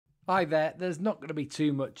Hi there. There's not going to be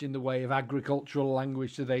too much in the way of agricultural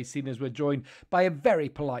language today, seeing as we're joined by a very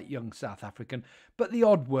polite young South African, but the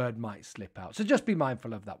odd word might slip out. So just be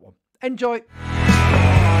mindful of that one. Enjoy.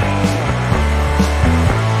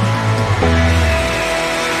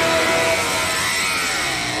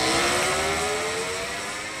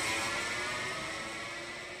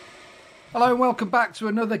 Hello and welcome back to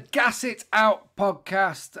another Gas It Out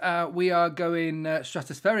podcast. We are going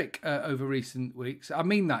stratospheric over recent weeks. I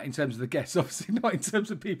mean that in terms of the guests, obviously not in terms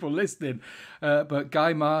of people listening. But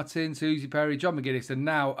Guy Martin, Susie Perry, John McGuinness, and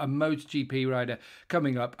now a MotoGP rider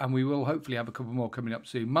coming up. And we will hopefully have a couple more coming up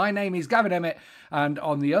soon. My name is Gavin Emmett, and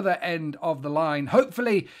on the other end of the line,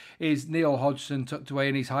 hopefully, is Neil Hodgson tucked away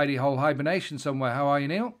in his hidey hole hibernation somewhere. How are you,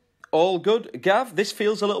 Neil? All good, Gav. This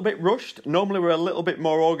feels a little bit rushed. Normally, we're a little bit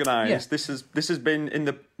more organised. Yeah. This has been in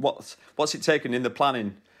the what's it taken in the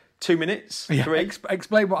planning? 2 minutes, 3.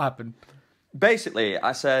 Explain what happened. Basically,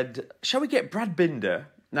 I said, shall we get Brad Binder?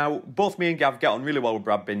 Now, both me and Gav get on really well with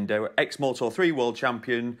Brad Binder, ex-Moto 3 world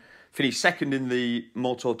champion, finished second in the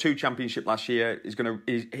Moto 2 championship last year.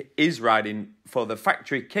 Is riding for the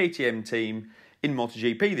factory KTM team in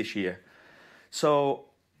MotoGP this year. So,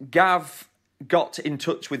 Gav got in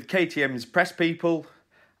touch with KTM's press people.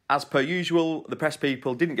 As per usual, the press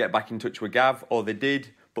people didn't get back in touch with Gav, or they did,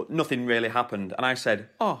 but nothing really happened. And I said,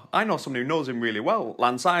 I know someone who knows him really well,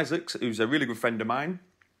 Lance Isaacs, who's a really good friend of mine.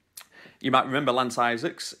 You might remember Lance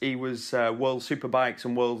Isaacs. He was World Superbikes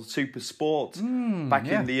and World Super Sport back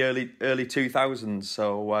in the early 2000s.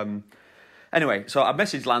 So anyway, so I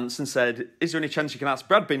messaged Lance and said, is there any chance you can ask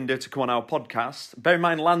Brad Binder to come on our podcast? Bear in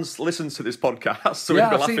mind, Lance listens to this podcast. So yeah,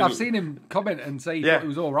 I've seen him comment and say he thought it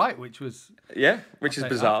was all right, which is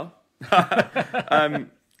bizarre.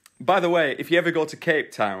 By the way, if you ever go to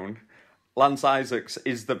Cape Town, Lance Isaacs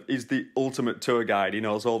is the ultimate tour guide. He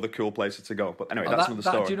knows all the cool places to go. But anyway, that's another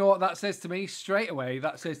story. Do you know what that says to me? Straight away,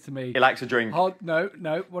 that says to me... He likes a drink.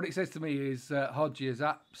 No. What it says to me is Hodgy is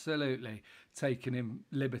absolutely taking him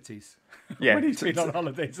liberties when he's been on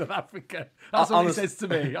holiday in South Africa. That's what he says to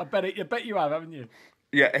me. I bet you have, haven't you?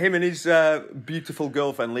 Yeah, him and his beautiful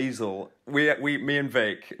girlfriend, Liesl. Me and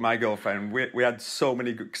Vic, my girlfriend, we had so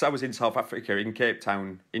many... Because I was in South Africa, in Cape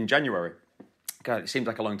Town, in January. God, it seems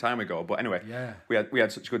like a long time ago, but anyway, we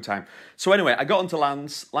had such a good time. So anyway, I got onto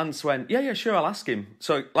Lance. Lance went, yeah, sure, I'll ask him.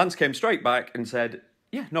 So Lance came straight back and said,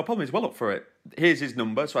 yeah, no problem, he's well up for it. Here's his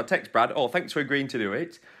number. So I text Brad, thanks for agreeing to do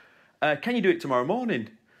it. Can you do it tomorrow morning?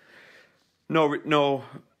 No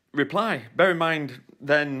reply. Bear in mind,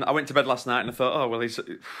 then I went to bed last night and I thought, he's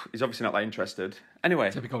obviously not that interested. Anyway.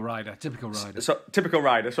 Typical rider. So typical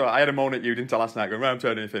rider. So I had a moan at you, didn't I, last night, going, I'm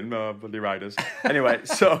turning anything. No, bloody riders. Anyway,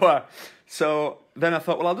 so then I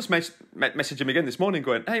thought, well, I'll just message him again this morning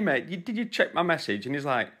going, hey, mate, did you check my message? And he's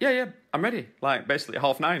like, yeah, I'm ready. Like, basically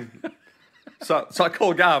 9:30. So I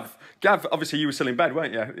called Gav. Gav, obviously you were still in bed,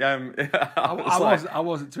 weren't you? I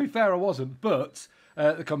wasn't. To be fair, I wasn't. But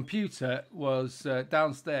the computer was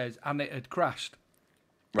downstairs and it had crashed.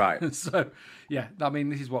 Right. So, yeah, I mean,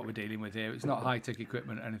 this is what we're dealing with here. It's not high-tech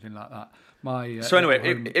equipment or anything like that. My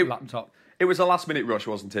laptop. It was a last-minute rush,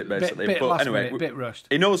 wasn't it, basically? Bit rushed.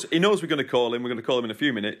 He knows we're going to call him. We're going to call him in a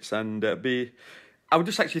few minutes and I was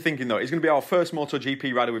just actually thinking, though, he's going to be our first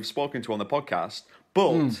MotoGP rider we've spoken to on the podcast,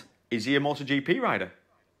 but is he a MotoGP rider?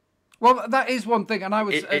 Well, that is one thing, and I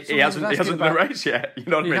was... He hasn't done a race yet, you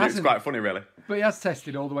know what I mean? It's quite funny, really. But he has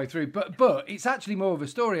tested all the way through. But it's actually more of a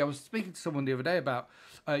story. I was speaking to someone the other day about,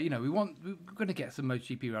 we're going to get some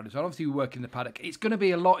MotoGP riders on. Obviously, we work in the paddock. It's going to be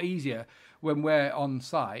a lot easier when we're on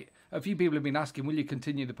site. A few people have been asking, will you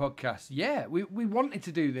continue the podcast? Yeah, we wanted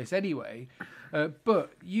to do this anyway,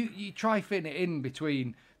 but you try fitting it in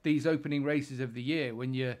between these opening races of the year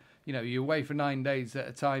when you're away for 9 days at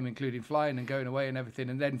a time, including flying and going away and everything,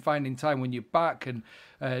 and then finding time when you're back. And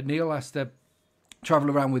Neil has to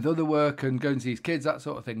travel around with other work and go and see his kids, that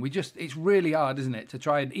sort of thing. It's really hard, isn't it, to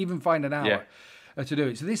try and even find an hour to do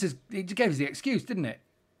it. So it gave us the excuse, didn't it?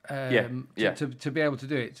 To be able to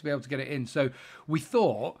do it, to be able to get it in. So we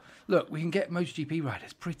thought, look, we can get MotoGP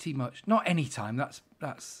riders pretty much, not any time.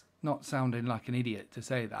 That's not sounding like an idiot to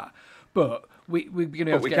say that. But we're going to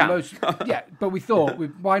be able to get most. Yeah, but we thought,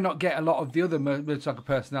 why not get a lot of the other motorcycle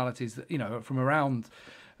personalities that from around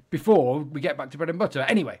before we get back to bread and butter.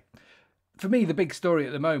 Anyway, for me, the big story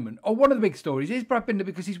at the moment, or one of the big stories, is Brad Binder,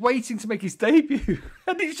 because he's waiting to make his debut,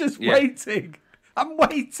 and he's just waiting. I'm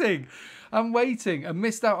waiting. I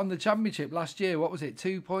missed out on the championship last year. What was it?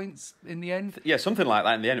 2 points in the end? Yeah, something like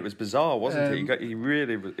that in the end. It was bizarre, wasn't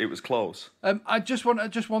it? It was close. I just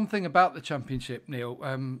want one thing about the championship, Neil.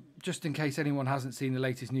 just in case anyone hasn't seen the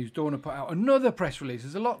latest news, Dorna put out another press release.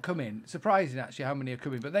 There's a lot coming. Surprising, actually, how many are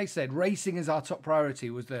coming. But they said racing is our top priority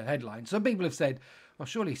was the headline. Some people have said, well,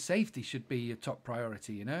 surely safety should be your top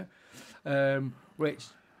priority, you know? Which,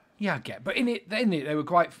 yeah, I get. But in it, they were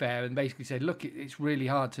quite fair and basically said, look, it's really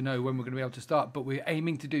hard to know when we're going to be able to start, but we're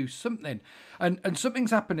aiming to do something. And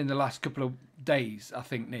something's happened in the last couple of days, I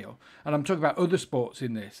think, Neil. And I'm talking about other sports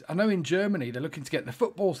in this. I know in Germany, they're looking to get the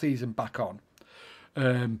football season back on.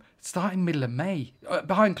 Starting middle of May,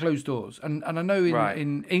 behind closed doors. And I know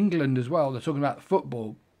in England as well, they're talking about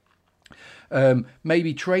football.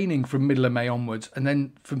 Maybe training from middle of May onwards, and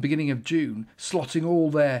then from beginning of June, slotting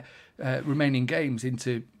all their remaining games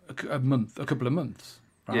into a couple of months.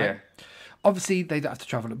 Right? Yeah. Obviously, they don't have to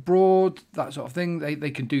travel abroad, that sort of thing.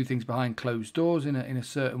 They can do things behind closed doors in a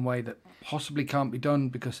certain way that possibly can't be done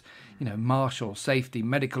because, you know, marshal, safety,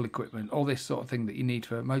 medical equipment, all this sort of thing that you need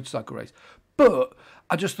for a motorcycle race. But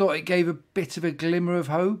I just thought it gave a bit of a glimmer of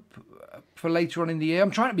hope for later on in the year.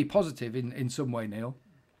 I'm trying to be positive in some way, Neil.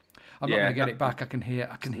 I'm not going to get it back. I can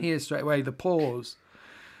hear straight away the pause.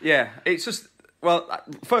 Yeah, it's just, well,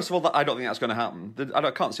 first of all, I don't think that's going to happen.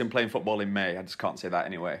 I can't see him playing football in May. I just can't say that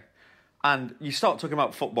anyway. And you start talking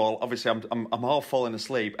about football, obviously I'm half falling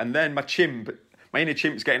asleep, and then my inner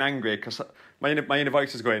chimp's getting angry because my inner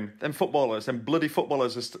voice is going, them footballers, them bloody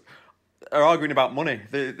footballers are arguing about money.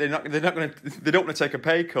 They don't want to take a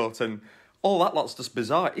pay cut, and all that lot's just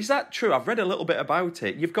bizarre. Is that true? I've read a little bit about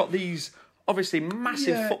it. You've got these obviously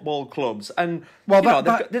massive football clubs, and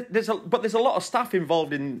there's a lot of staff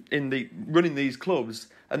involved in the running these clubs,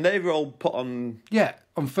 and they're all put on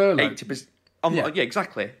on furlough. 80%. Yeah,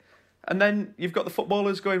 exactly. And then you've got the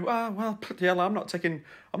footballers going, well, bloody hell, I'm not taking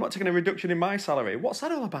a reduction in my salary. What's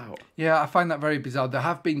that all about? Yeah, I find that very bizarre. There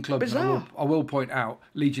have been clubs, I will point out,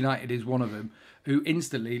 Leeds United is one of them, who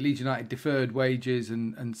instantly, Leeds United deferred wages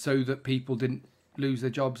and so that people didn't lose their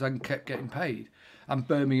jobs and kept getting paid. And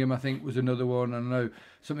Birmingham, I think, was another one. I know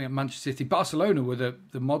something at Manchester City. Barcelona were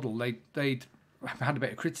the model. They'd had a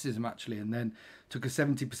bit of criticism, actually, and then took a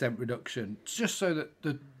 70% reduction, just so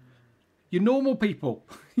that your normal people,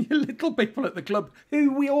 your little people at the club,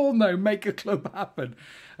 who we all know make a club happen,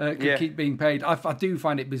 can keep being paid. I do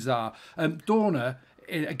find it bizarre. Dorna,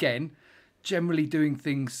 again, generally doing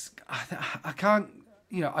things. I can't,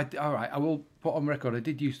 all right, I will put on record, I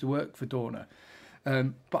did used to work for Dorna.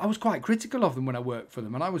 But I was quite critical of them when I worked for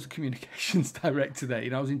them, and I was a communications director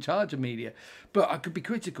there. I was in charge of media, but I could be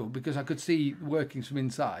critical because I could see workings from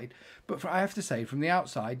inside. But I have to say, from the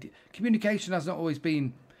outside, communication has not always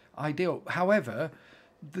been ideal. However,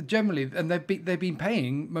 generally, and they've been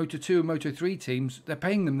paying Moto2 and Moto3 teams. They're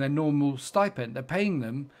paying them their normal stipend. They're paying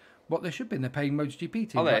them what they should be. And they're paying MotoGP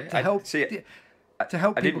teams to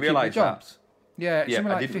help people keep their jobs. Yeah,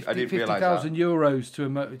 something like 50,000 euros to a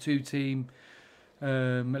Moto2 team.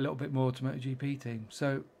 A little bit more to MotoGP team.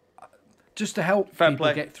 So just to help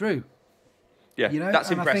people get through. Yeah,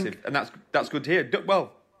 that's impressive, and that's good to hear.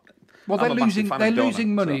 Well, they're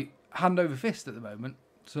losing money hand over fist at the moment.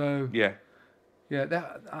 So yeah,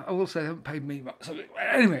 I will say they haven't paid me much. So,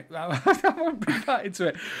 anyway, I won't bring that into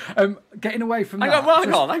it. Getting away from that.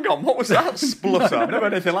 Hang on. What was that splutter? I've never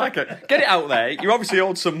heard anything like it. Get it out there. You obviously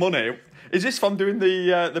owed some money. Is this from doing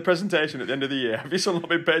the presentation at the end of the year? Have you still not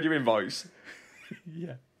been paid your invoice?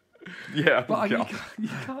 Yeah. But you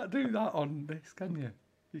can't do that on this, can you?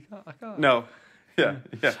 I can't. No. Yeah.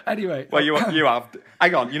 Anyway. Well, you have.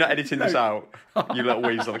 Hang on, you're not editing this out, you little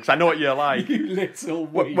weasel, because I know what you're like. You little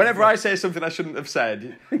weasel. Whenever I say something I shouldn't have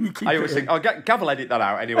said, I always think, Gav will edit that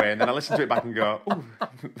out anyway, and then I listen to it back and go, oh,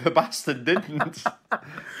 the bastard didn't.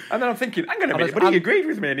 And then I'm thinking, hang on a minute, but he agreed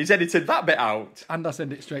with me and he's edited that bit out. And I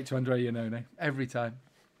send it straight to Andrea Iannone every time.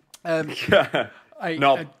 Go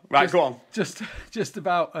on. Just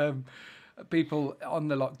about people on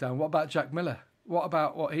the lockdown. What about Jack Miller? What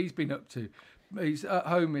about what he's been up to? He's at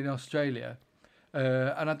home in Australia,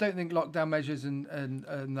 and I don't think lockdown measures and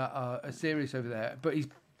that are serious over there. But he's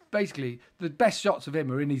basically, the best shots of him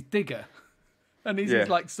are in his digger, and he's in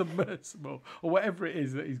like submersible or whatever it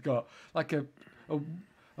is that he's got, like a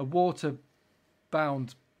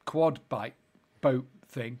water-bound quad bike boat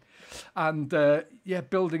thing. And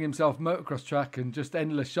building himself motocross track and just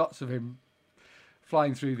endless shots of him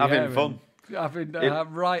flying through the air. Having fun. Having a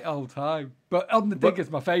right old time. But on the digger's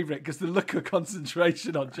my favourite because the look of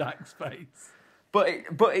concentration on Jack's face. But it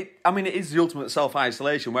is the ultimate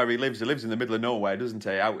self-isolation where he lives. He lives in the middle of nowhere, doesn't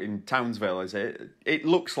he? Out in Townsville, is it? It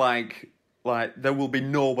looks like there will be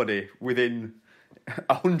nobody within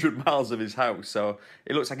 100 miles of his house. So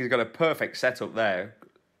it looks like he's got a perfect setup there.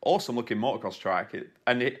 awesome looking motocross track.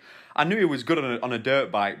 I knew he was good on a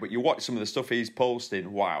dirt bike, but you watch some of the stuff he's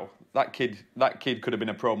posting. Wow, that kid could have been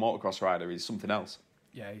a pro motocross rider. He's something else.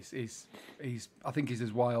 Yeah, he's. I think he's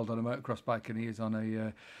as wild on a motocross bike and he is on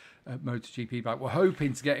a MotoGP bike. We're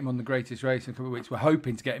hoping to get him on the Greatest Race in a couple of weeks. We're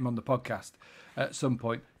hoping to get him on the podcast at some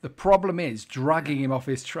point. The problem is dragging him off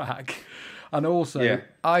his track. And also,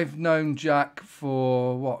 I've known Jack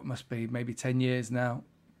for what must be maybe 10 years now,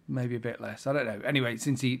 maybe a bit less. I don't know. Anyway,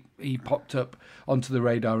 since he popped up onto the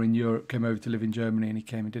radar in Europe, came over to live in Germany, and he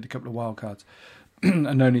came and did a couple of wildcards.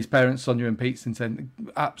 I've known his parents, Sonia and Pete, since then.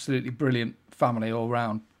 Absolutely brilliant family all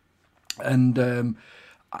round. And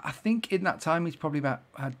I think in that time he's probably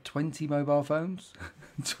had 20 mobile phones,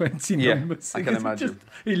 20 numbers. I can imagine.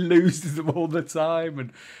 He loses them all the time,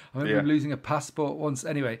 and I remember him losing a passport once.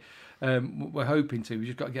 Anyway. We're hoping to. We've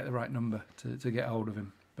just got to get the right number to get hold of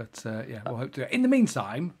him. But we'll hope to. In the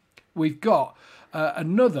meantime, we've got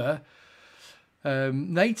another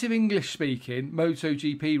native English-speaking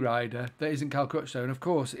MotoGP rider that isn't Cal Crutchlow. And of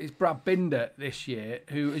course, it's Brad Binder this year,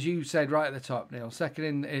 who, as you said right at the top, Neil,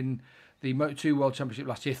 second in the Moto2 World Championship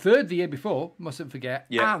last year, third the year before, mustn't forget,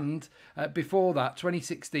 and before that,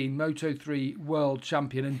 2016 Moto3 World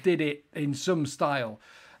Champion, and did it in some style.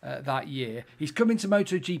 That year. He's come into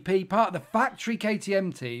MotoGP, part of the factory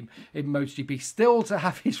KTM team in MotoGP, still to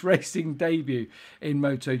have his racing debut in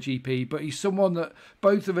MotoGP, but he's someone that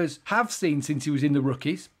both of us have seen since he was in the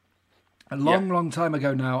rookies, a long time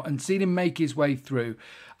ago now, and seen him make his way through.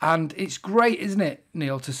 And it's great, isn't it,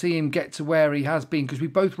 Neil, to see him get to where he has been, because we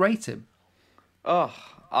both rate him. Oh,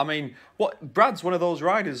 I mean, Brad's one of those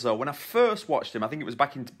riders, though. When I first watched him, I think it was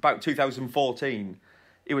back in about 2014,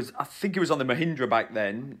 I think he was on the Mahindra back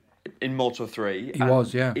then in Moto3. He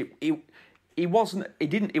was, yeah. He wasn't a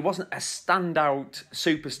standout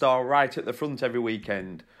superstar right at the front every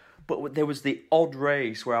weekend, but there was the odd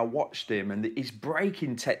race where I watched him, and his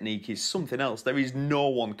braking technique is something else. There is no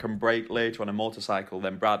one can brake later on a motorcycle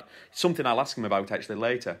than Brad. It's something I'll ask him about actually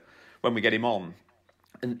later when we get him on.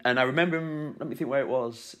 And I remember him, let me think where it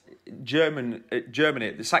was, Germany at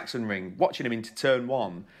the Saxon Ring, watching him into turn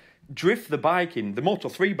one, drift the bike in, the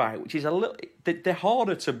Moto3 bike, which is they're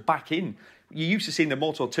harder to back in. You're used to seeing the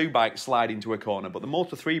Moto2 bike slide into a corner, but the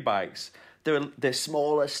Moto3 bikes, they're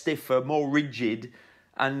smaller, stiffer, more rigid,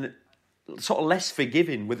 and sort of less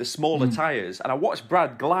forgiving with the smaller tyres. And I watched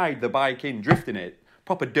Brad glide the bike in, drifting it,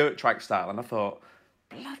 proper dirt track style, and I thought,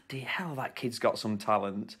 bloody hell, that kid's got some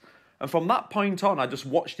talent. And from that point on, I just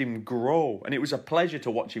watched him grow, and it was a pleasure to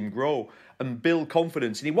watch him grow and build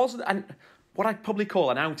confidence. And he wasn't what I'd probably call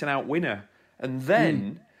an out-and-out winner. And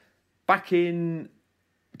then, back in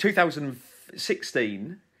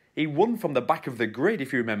 2016, he won from the back of the grid,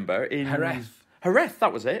 if you remember, in Jerez,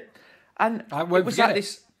 that was it. And it was like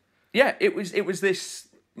this. Yeah, it was this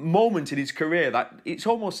moment in his career that it's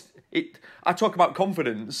almost I talk about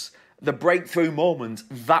confidence. The breakthrough moment,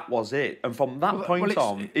 that was it. And from that point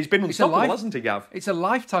on, he's been unstoppable, hasn't he, Gav? It's a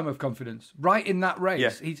lifetime of confidence. Right in that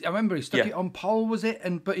race. Yeah. I remember he stuck it on pole, was it?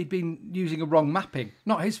 But he'd been using a wrong mapping.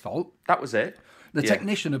 Not his fault. That was it. The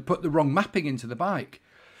technician had put the wrong mapping into the bike.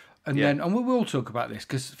 And then, and we will talk about this,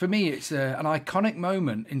 because for me, it's an iconic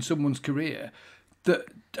moment in someone's career that,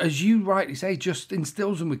 as you rightly say, just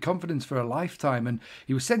instills them with confidence for a lifetime. And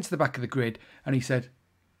he was sent to the back of the grid, and he said,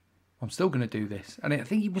 I'm still going to do this. And I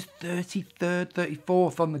think he was 33rd,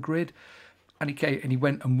 34th on the grid. And he came and he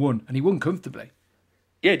went and won. And he won comfortably.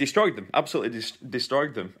 Yeah, destroyed them. Absolutely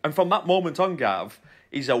destroyed them. And from that moment on, Gav,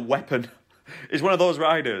 he's a weapon. He's one of those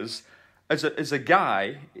riders. As a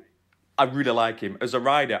guy, I really like him. As a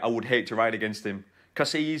rider, I would hate to ride against him.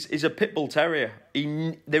 Because he's a pit bull terrier.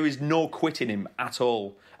 There is no quitting him at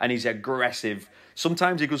all. And he's aggressive.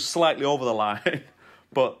 Sometimes he goes slightly over the line.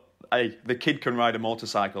 But hey, the kid can ride a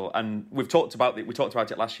motorcycle, and we talked about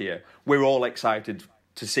it last year. We're all excited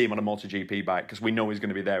to see him on a MotoGP bike because we know he's going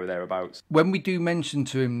to be there or thereabouts. When we do mention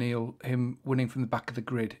to him, Neil, him winning from the back of the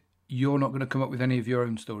grid, you're not going to come up with any of your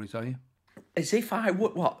own stories, are you? As if I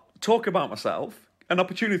would talk about myself, an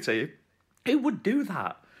opportunity. Who would do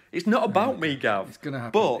that? It's not about me, Gav. It's going to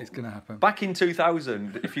happen. But it's going to happen. Back in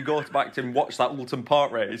 2000, if you go back and watch that Alton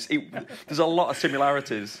Park race, there's a lot of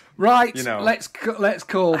similarities. Right, let's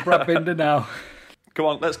call Brad Binder now. Come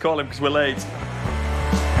on, let's call him because we're late. Is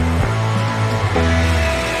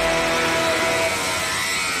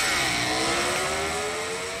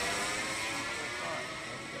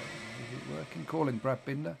it working? Calling Brad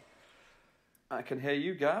Binder. I can hear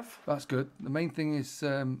you, Gav. That's good. The main thing is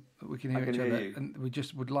that we can hear each other, and we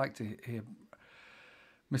just would like to hear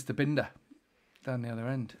Mr. Binder down the other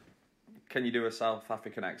end. Can you do a South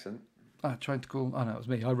African accent? I tried to call. Oh no, it was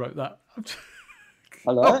me. I wrote that.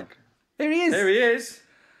 Hello? Oh, here he is. Here he is.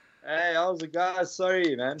 Hey, how's it, guys?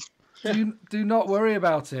 Sorry, man. Do not worry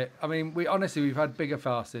about it. I mean, we've had bigger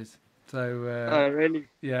farces. So Really?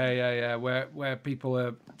 yeah. Where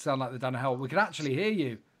people sound like they're down a hell. We can actually hear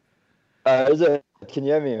you. Is it? Can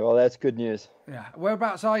you hear me? Well, that's good news. Yeah.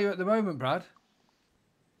 Whereabouts are you at the moment, Brad?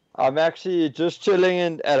 I'm actually just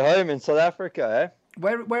chilling at home in South Africa.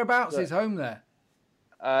 Whereabouts is home there?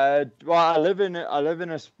 Well, I live in a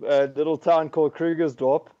little town called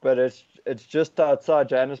Krugersdorp, but it's just outside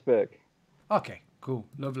Johannesburg. Okay, cool,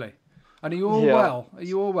 lovely. And are you all well? Are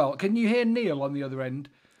you all well? Can you hear Neil on the other end?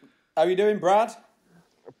 How are you doing, Brad?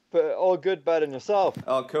 But all good, bud, and yourself?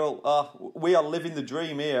 Oh, cool. We are living the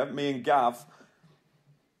dream here, me and Gav.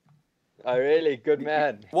 Oh, really? Good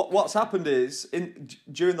man. What's happened is,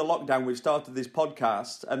 during the lockdown, we've started this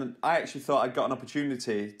podcast, and I actually thought I'd got an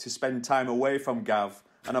opportunity to spend time away from Gav,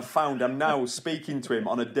 and I've found I'm now speaking to him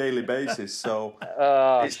on a daily basis, so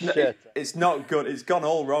it's not good. It's gone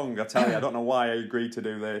all wrong, I tell you. I don't know why I agreed to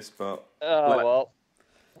do this, but... well.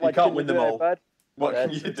 You can't win them all. Bud? What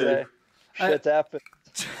can you do? Shit happens.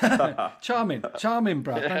 Charming,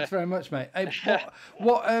 Brad. Thanks very much, mate. Hey,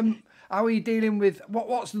 how are you dealing with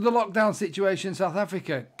what's the lockdown situation in South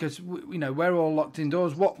Africa? Because we're all locked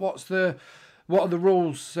indoors. What are the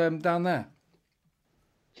rules down there?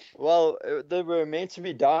 Well, they were meant to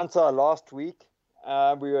be down till last week.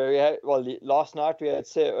 Last night we had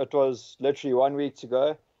said it was literally 1 week to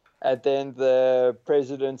go, and then the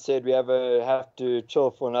president said we have to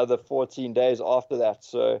chill for another 14 days after that.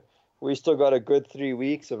 So we still got a good 3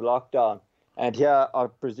 weeks of lockdown. And here, I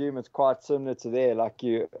presume it's quite similar to there. Like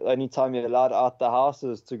only time you're allowed out the house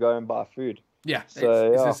is to go and buy food. Yeah,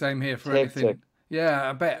 so, it's the same here for anything. Yeah,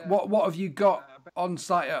 I bet. What have you got on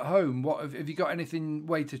site at home? What have you got? Anything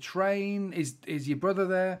way to train? Is your brother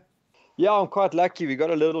there? Yeah, I'm quite lucky. We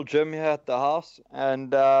got a little gym here at the house,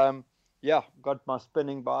 and got my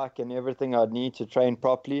spinning bike and everything I need to train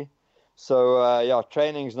properly. So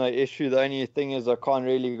training's no issue. The only thing is I can't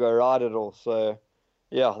really go ride at all. So.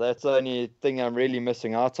 Yeah, that's the only thing I'm really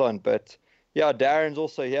missing out on. But yeah, Darren's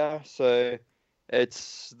also here, so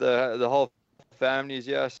it's the whole family's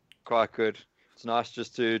here. It's quite good. It's nice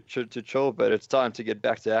just to chill, but it's time to get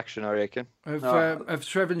back to action, I reckon. Have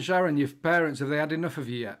Trev and Sharon, your parents, have they had enough of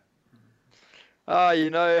you yet?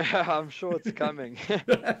 I'm sure it's coming.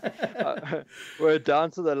 We're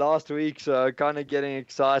down to the last week, so kind of getting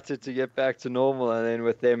excited to get back to normal, and then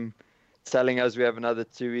with them telling us we have another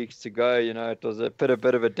 2 weeks to go, it was put a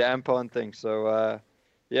bit of a damper on things. So,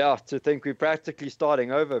 to think we're practically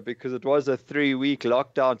starting over, because it was a 3-week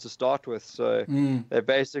lockdown to start with. So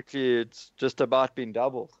it's just about been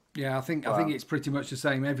doubled. Yeah, I think it's pretty much the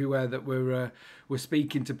same everywhere that we're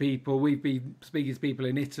speaking to people. We've been speaking to people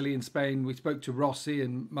in Italy and Spain. We spoke to Rossi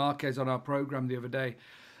and Marquez on our program the other day,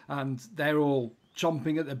 and they're all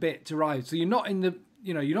chomping at the bit to ride. So you're not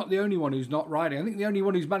the only one who's not riding. I think the only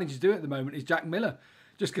one who's managed to do it at the moment is Jack Miller,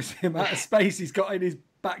 just because the amount of space he's got in his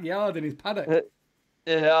backyard and his paddock.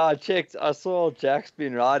 Yeah, I checked. I saw Jack's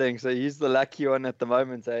been riding, so he's the lucky one at the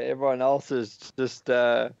moment. Everyone else is just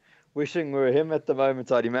wishing we were him at the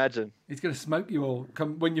moment, I'd imagine. He's going to smoke you all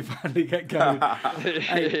when you finally get going.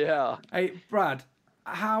 Hey, Brad,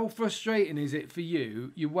 how frustrating is it for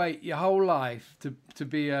you? You wait your whole life to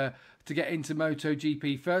get into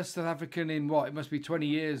MotoGP. First South African in it must be 20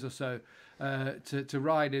 years or so, to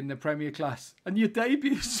ride in the Premier Class, and your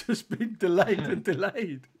debute's just been delayed and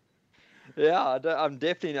delayed. Yeah, I'm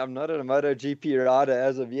not a MotoGP rider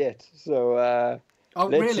as of yet. So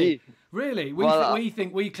let's see. Really? We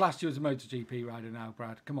think we classed you as a MotoGP rider now,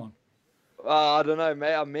 Brad. Come on. I don't know,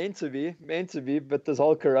 mate. I'm meant to be, but this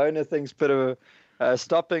whole Corona thing's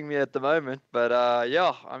stopping me at the moment. But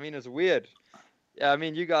it's weird. Yeah, I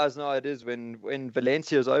mean, you guys know how it is when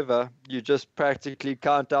Valencia's over, you just practically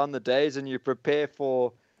count down the days and you prepare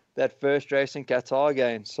for that first race in Qatar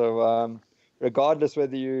again. So regardless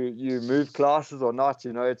whether you move classes or not,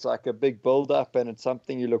 it's like a big build-up and it's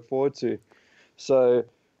something you look forward to. So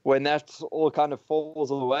when that all kind of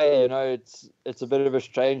falls away, it's a bit of a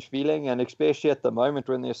strange feeling, and especially at the moment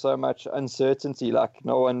when there's so much uncertainty, like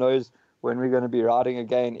no one knows when we're going to be riding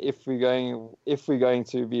again, if we're going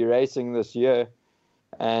to be racing this year.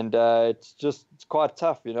 And it's quite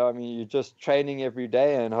tough, I mean, you're just training every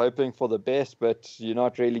day and hoping for the best, but you're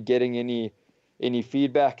not really getting any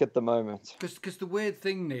feedback at the moment. Because the weird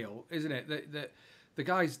thing, Neil, isn't it, that the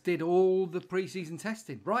guys did all the pre-season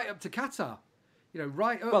testing right up to Qatar,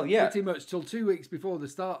 right up pretty much till 2 weeks before the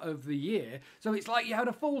start of the year. So it's like you had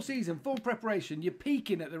a full season, full preparation, you're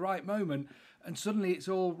peaking at the right moment, and suddenly it's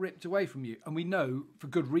all ripped away from you. And we know, for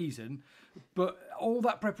good reason, but all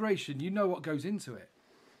that preparation, you know what goes into it.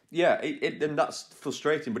 Yeah, and that's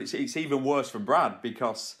frustrating, but it's even worse for Brad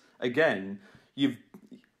because, again,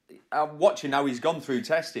 I'm watching how he's gone through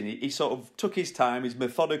testing. He sort of took his time. He's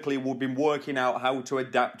methodically been working out how to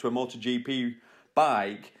adapt to a MotoGP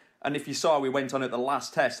bike. And if you saw how he went on at the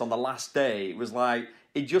last test on the last day, it was like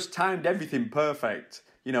he just timed everything perfect,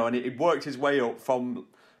 and it worked his way up from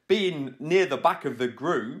being near the back of the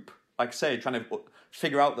group, like I say, trying to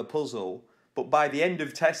figure out the puzzle. But by the end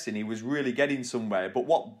of testing, he was really getting somewhere. But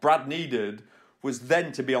what Brad needed was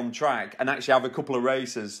then to be on track and actually have a couple of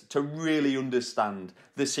races to really understand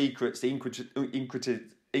the secrets, the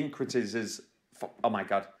intricacies. Oh my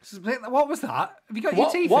God! What was that? Have you got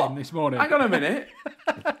your teeth in this morning? Hang on a minute.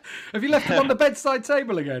 Have you left them on the bedside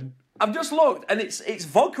table again? I've just looked, and it's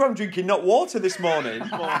vodka I'm drinking, not water this morning.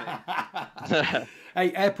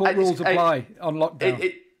 Hey, airport rules apply on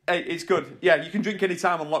lockdown. It's good. Yeah, you can drink any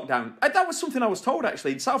time on lockdown. That was something I was told,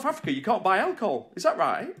 actually. In South Africa, you can't buy alcohol. Is that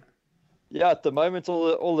right? Yeah, at the moment,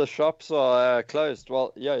 all the shops are closed.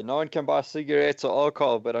 Well, yeah, no one can buy cigarettes or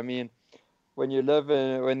alcohol, but I mean, when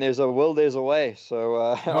there's a will, there's a way.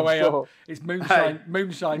 So sure. It's moonshine. Hey,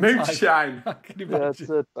 moonshine. moonshine. I can imagine. That's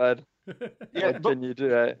it, bud. What can you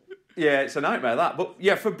do, eh? Yeah, it's a nightmare, that. But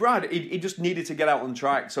yeah, for Brad, he just needed to get out on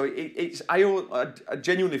track. So I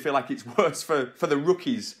genuinely feel like it's worse for the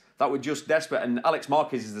rookies that were just desperate. And Alex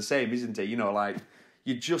Marquez is the same, isn't he?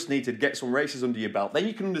 You just need to get some races under your belt. Then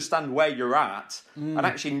you can understand where you're at. And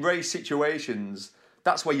actually, in race situations,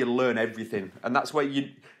 that's where you learn everything. And that's where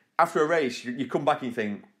after a race, you come back and you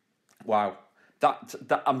think, wow,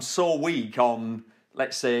 that I'm so weak on,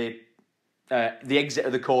 let's say, the exit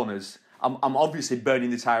of the corners. I'm obviously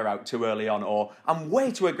burning the tyre out too early on, or I'm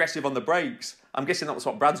way too aggressive on the brakes. I'm guessing that's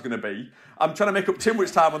what Brad's going to be. I'm trying to make up too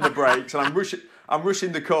much time on the brakes, and I'm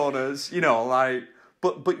rushing the corners,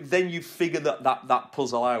 But then you figure that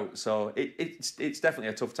puzzle out. So it's definitely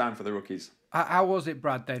a tough time for the rookies. How was it,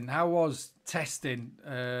 Brad, then? How was testing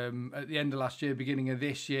at the end of last year, beginning of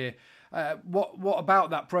this year? What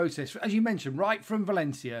about that process? As you mentioned, right from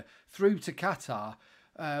Valencia through to Qatar,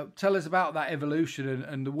 tell us about that evolution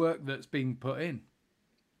and the work that's being put in.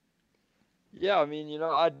 Yeah, I mean,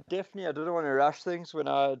 I didn't want to rush things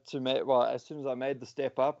as soon as I made the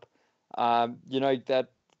step up. That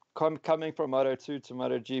coming from Moto2 to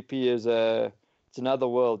MotoGP it's another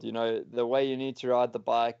world. The way you need to ride the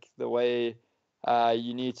bike, the way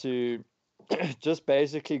you need to just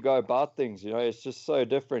basically go about things. It's just so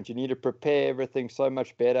different. You need to prepare everything so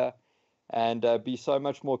much better and be so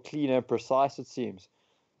much more clean and precise, it seems.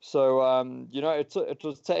 So it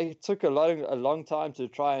took a long time to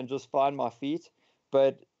try and just find my feet,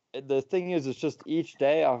 but the thing is, it's just each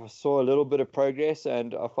day I saw a little bit of progress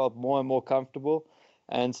and I felt more and more comfortable.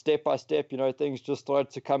 And step by step, things just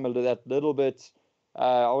started to come a little bit,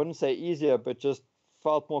 I wouldn't say easier, but just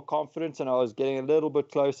felt more confident, and I was getting a little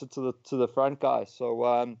bit closer to the front guys.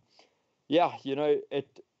 So,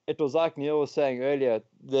 it was like Neil was saying earlier,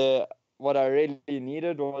 what I really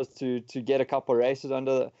needed was to get a couple of races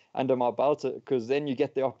under my belt, because then you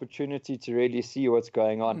get the opportunity to really see what's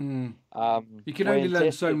going on. You can only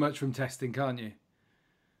learn so much from testing, can't you?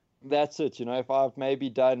 That's it. If I've maybe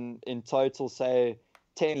done in total, say,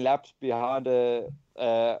 10 laps behind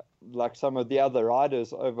like some of the other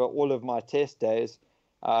riders over all of my test days,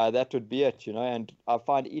 that would be it, and I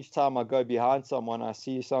find each time I go behind someone, I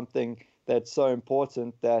see something that's so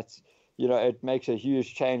important that, it makes a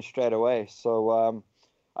huge change straight away. So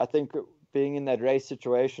I think being in that race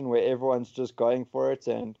situation where everyone's just going for it,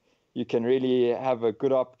 and you can really have a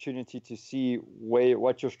good opportunity to see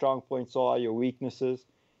what your strong points are, your weaknesses,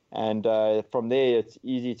 and from there it's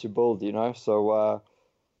easy to build, So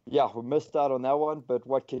we missed out on that one, but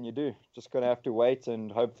what can you do? Just going to have to wait,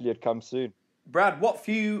 and hopefully it comes soon. Brad,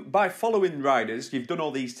 by following riders, you've done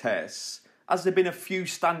all these tests, has there been a few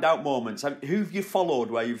standout moments? Who have you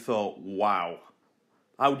followed where you've thought, wow,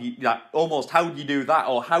 how do you do that,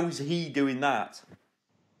 or how's he doing that?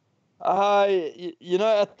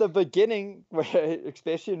 At the beginning,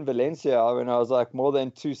 especially in Valencia, when I was like more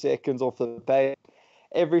than 2 seconds off the pace,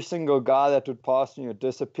 every single guy that would pass me would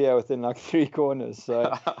disappear within like 3 corners.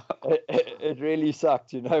 So it really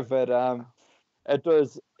sucked, But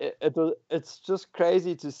it's just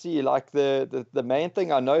crazy to see. Like the main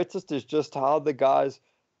thing I noticed is just how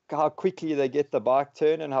quickly they get the bike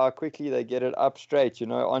turn and how quickly they get it up straight,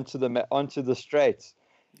 onto the straights.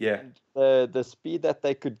 Yeah. And the speed that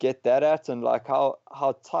they could get that at, and like how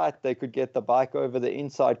tight they could get the bike over the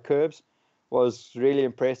inside curbs, was really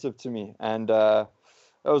impressive to me. And I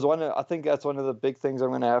think that's one of the big things I'm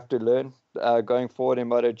going to have to learn going forward in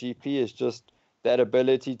MotoGP, is just that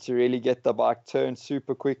ability to really get the bike turned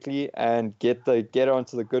super quickly and get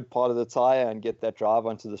onto the good part of the tire and get that drive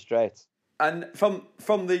onto the straights. And from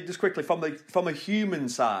a human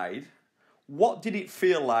side, what did it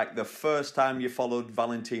feel like the first time you followed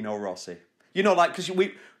Valentino Rossi? You know, like, because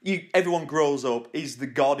everyone grows up. He's the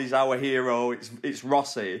god. He's our hero. It's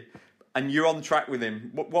Rossi, and you're on track with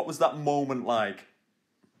him. What was that moment like?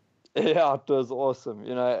 Yeah, it was awesome.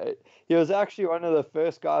 You know, he was actually one of the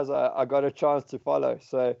first guys I got a chance to follow.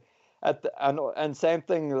 So, and same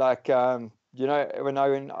thing, like you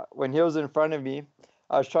know, when he was in front of me,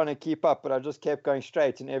 I was trying to keep up, but I just kept going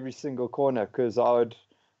straight in every single corner because I would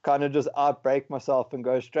kind of just outbrake myself and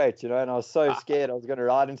go straight, you know, and I was so scared I was going to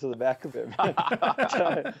ride into the back of him.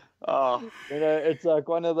 So, you know, it's like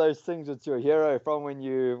one of those things. It's your hero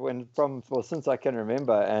since I can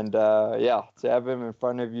remember, and yeah, to have him in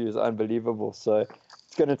front of you is unbelievable. So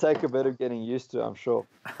it's going to take a bit of getting used to, I'm sure.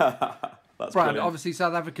 That's Brad, brilliant. obviously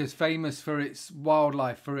South Africa's famous for its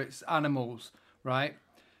wildlife, for its animals, right?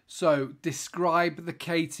 So describe the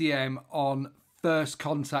KTM on first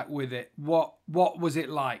contact with it. What was it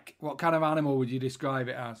like? What kind of animal would you describe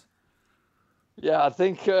it as? Yeah, I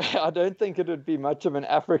don't think it would be much of an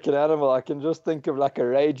African animal. I can just think of like a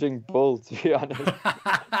raging bull, to be honest.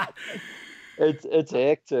 It's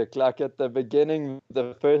hectic. Like at the beginning,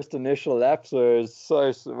 the first initial laps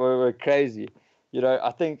were crazy. You know,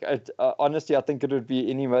 I think honestly, I think it would be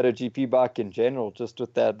any MotoGP bike in general, just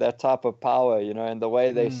with that type of power, you know, and the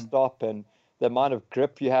way they stop and the amount of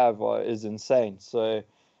grip you have is insane. So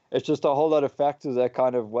it's just a whole lot of factors that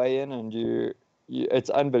kind of weigh in, and it's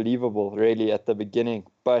unbelievable, really, at the beginning.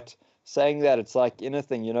 But saying that, it's like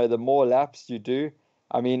anything, you know, the more laps you do,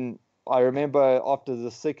 I mean, I remember after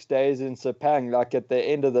the 6 days in Sepang, like at the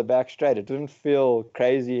end of the back straight, it didn't feel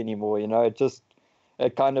crazy anymore, you know,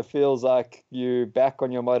 it kind of feels like you back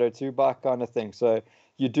on your Moto2 bike kind of thing. So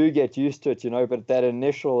you do get used to it, you know, but that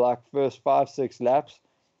initial like first 5-6 laps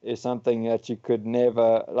is something that you could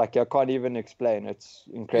never, like, I can't even explain. It's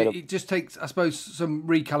incredible. It just takes, I suppose, some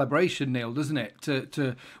recalibration, Neil, doesn't it?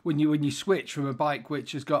 To when you switch from a bike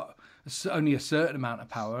which has got only a certain amount of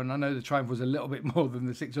power, and I know the Triumph was a little bit more than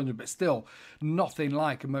the 600, but still nothing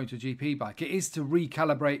like a MotoGP bike. It is to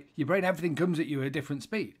recalibrate your brain. Everything comes at you at a different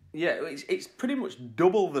speed. Yeah, it's pretty much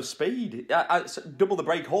double the speed, double the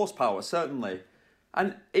brake horsepower, certainly.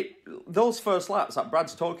 And those first laps that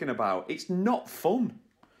Brad's talking about, it's not fun.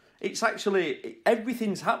 It's actually,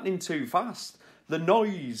 everything's happening too fast. The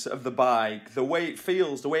noise of the bike, the way it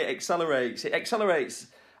feels, the way it accelerates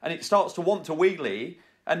and it starts to want to wheelie,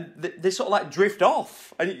 and they sort of like drift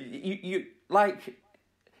off. And you're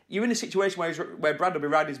in a situation where Brad will be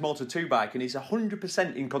riding his Moto2 bike and he's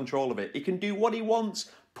 100% in control of it. He can do what he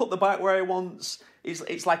wants, put the bike where he wants.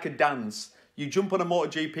 It's like a dance. You jump on a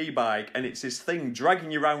MotoGP bike and it's this thing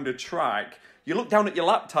dragging you around a track. You look down at your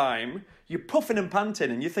lap time, you're puffing and panting,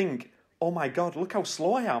 and you think, oh my God, look how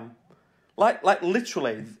slow I am. Like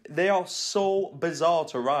literally, they are so bizarre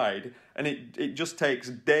to ride, and it just takes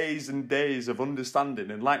days and days of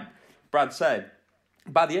understanding. And like Brad said,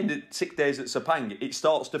 by the end of 6 days at Sepang, it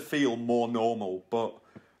starts to feel more normal. But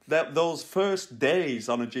those first days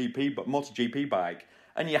on a MotoGP bike,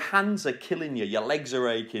 and your hands are killing you, your legs are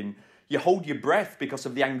aching, you hold your breath because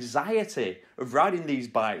of the anxiety of riding these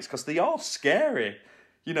bikes, because they are scary.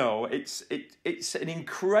 You know, it's an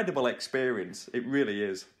incredible experience. It really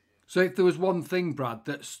is. So if there was one thing, Brad,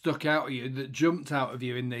 that stuck out at you, that jumped out of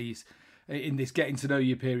you in this getting to know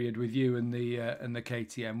you period with you and the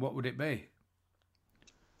KTM, what would it be?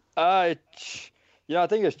 I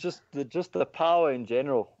think it's just the power in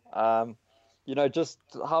general. You know, just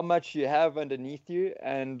how much you have underneath you,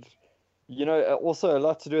 and you know, also a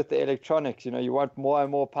lot to do with the electronics. You know, you want more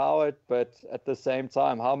and more power, but at the same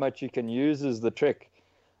time, how much you can use is the trick.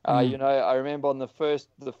 You know, I remember on the first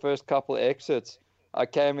couple of exits, I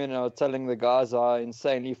came in and I was telling the guys how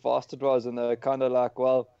insanely fast it was, and they were kind of like,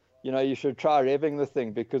 well, you know, you should try revving the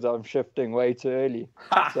thing because I'm shifting way too early.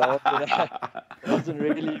 So I wasn't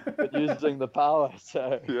really using the power.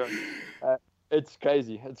 So yeah. It's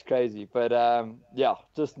crazy. But yeah,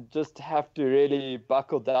 just have to really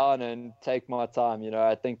buckle down and take my time. You know,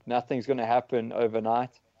 I think nothing's going to happen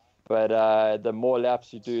overnight. But the more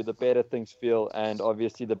laps you do, the better things feel. And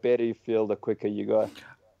obviously, the better you feel, the quicker you go.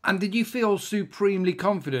 And did you feel supremely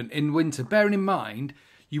confident in winter? Bearing in mind,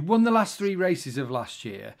 you won the last 3 races of last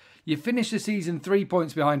year. You finished the season 3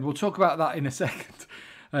 points behind. We'll talk about that in a second,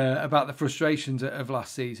 about the frustrations of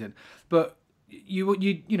last season. But you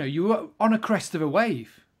were on a crest of a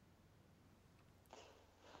wave.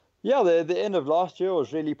 Yeah, the end of last year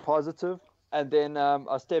was really positive. And then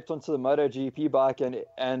I stepped onto the MotoGP bike,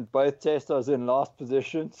 and both tests I was in last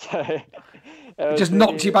position. So It just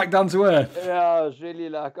knocked you back down to earth. Yeah, I was really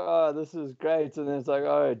like, oh, this is great. And then it's like,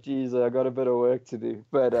 oh, geez, I got a bit of work to do.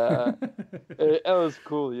 But it was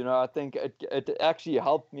cool. I think it actually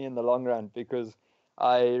helped me in the long run because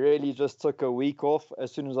I really just took a week off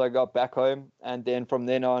as soon as I got back home. And then from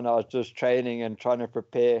then on, I was just training and trying to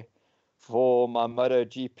prepare for my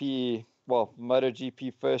MotoGP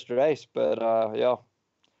first race. But yeah,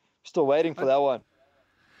 still waiting for that one.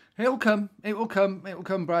 It'll come. It will come,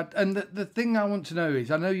 Brad. And the thing I want to know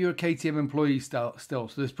is, I know you're a KTM employee still, so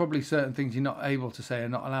there's probably certain things you're not able to say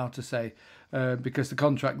and not allowed to say because the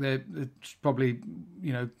contract, they're probably,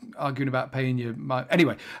 arguing about paying you.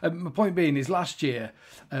 Anyway, my point being is last year,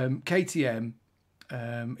 KTM,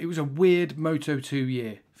 it was a weird Moto2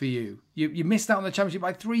 year for you. You missed out on the championship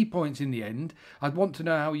by 3 points in the end. I'd want to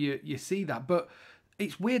know how you see that. But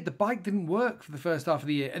it's weird, the bike didn't work for the first half of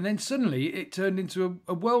the year, and then suddenly it turned into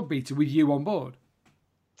a world beater with you on board.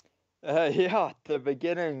 Yeah, at the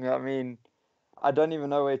beginning, I mean, I don't even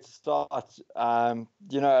know where to start.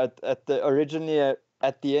 Originally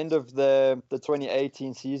at the end of the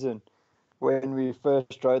 2018 season, when we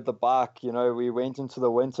first rode the bike, we went into the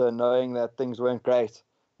winter knowing that things weren't great.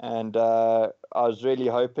 And I was really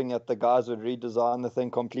hoping that the guys would redesign the thing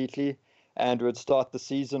completely and would start the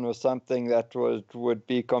season with something that would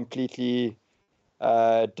be completely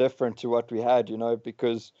different to what we had,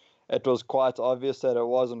 because it was quite obvious that it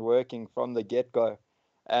wasn't working from the get-go.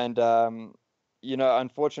 And,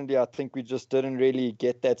 unfortunately, I think we just didn't really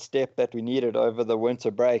get that step that we needed over the winter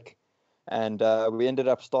break. And we ended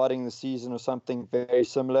up starting the season with something very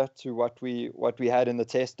similar to what we had in the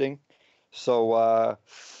testing. So,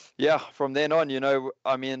 yeah, from then on,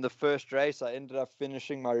 the first race, I ended up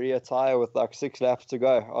finishing my rear tire with like 6 laps to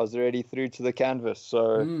go. I was already through to the canvas.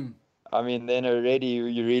 So, then already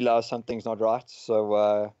you realize something's not right.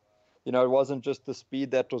 So, it wasn't just the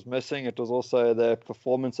speed that was missing. It was also the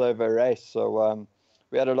performance over a race. So,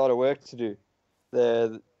 we had a lot of work to do.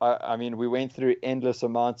 We went through endless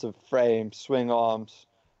amounts of frames, swing arms,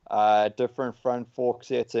 different front fork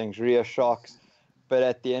settings, rear shocks. But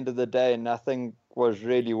at the end of the day, nothing was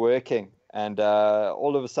really working. And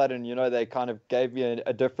all of a sudden, they kind of gave me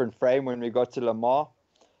a different frame when we got to Le Mans,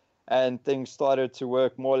 and things started to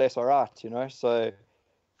work more or less all right, So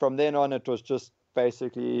from then on, it was just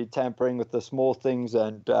basically tampering with the small things.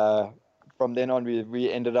 And from then on,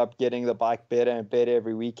 we ended up getting the bike better and better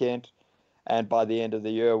every weekend. And by the end of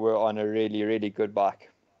the year, we're on a really, really good bike.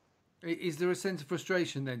 Is there a sense of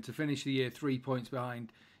frustration then to finish the year 3 points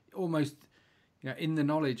behind, almost, in the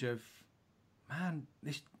knowledge of, man,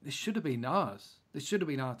 this should have been ours. This should have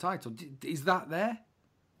been our title. Is that there?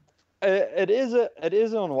 It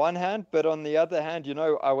is on one hand, but on the other hand,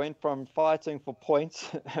 I went from fighting for points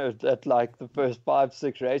at like the first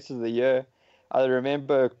 5-6 races of the year. I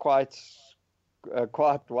remember quite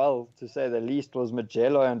well, to say the least, was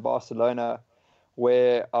Mugello and Barcelona,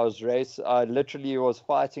 where I literally was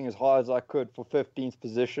fighting as hard as I could for 15th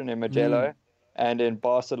position in Mugello, and in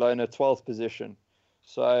Barcelona 12th position.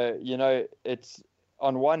 So it's,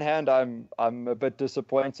 on one hand I'm a bit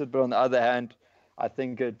disappointed, but on the other hand, I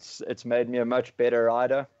think it's made me a much better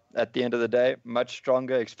rider at the end of the day, much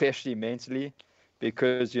stronger, especially mentally,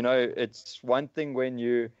 because it's one thing when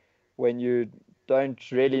you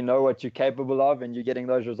don't really know what you're capable of and you're getting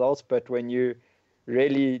those results, but when you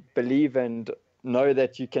really believe and know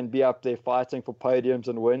that you can be up there fighting for podiums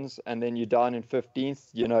and wins, and then you're down in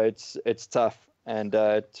 15th, it's tough. And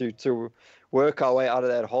to work our way out of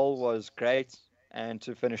that hole was great, and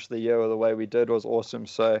to finish the year the way we did was awesome.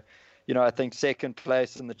 So, I think second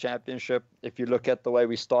place in the championship, if you look at the way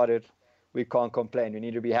we started, we can't complain. We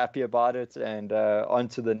need to be happy about it, and on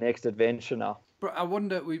to the next adventure now. But I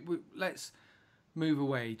wonder, let's move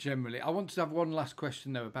away generally. I want to have one last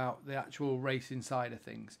question, though, about the actual racing side of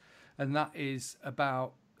things. And that is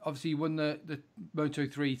about, obviously, you won the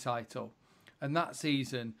Moto3 title. And that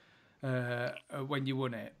season, when you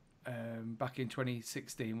won it, back in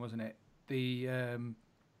 2016, wasn't it? The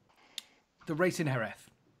race in Jerez,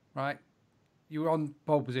 right? You were on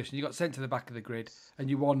pole position. You got sent to the back of the grid, and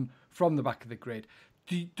you won from the back of the grid.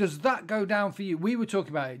 Does that go down for you? We were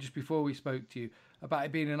talking about it just before we spoke to you, about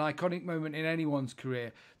it being an iconic moment in anyone's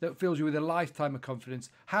career that fills you with a lifetime of confidence.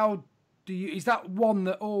 Is that one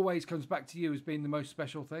that always comes back to you as being the most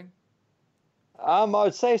special thing? I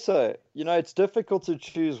would say so. It's difficult to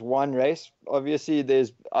choose one race. Obviously,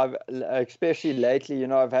 especially lately,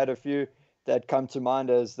 I've had a few that come to mind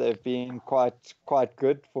as they've been quite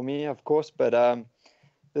good for me, of course. But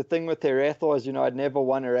the thing with Jerez was, I'd never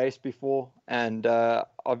won a race before, and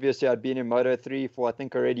obviously I'd been in Moto3 for I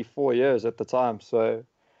think already 4 years at the time. So,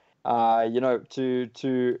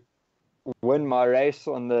 to win my race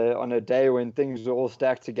on a day when things were all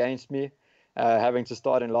stacked against me, having to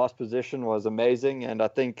start in last position was amazing, and I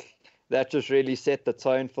think that just really set the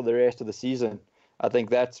tone for the rest of the season. I think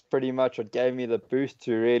that's pretty much what gave me the boost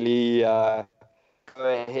to really go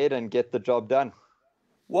ahead and get the job done.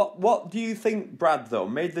 What do you think, Brad, though,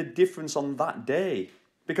 made the difference on that day?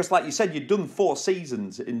 Because, like you said, you'd done 4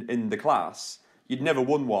 seasons in the class, you'd never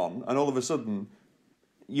won one, and all of a sudden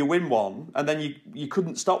you win one, and then you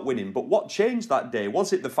couldn't stop winning. But what changed that day?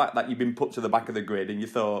 Was it the fact that you'd been put to the back of the grid and you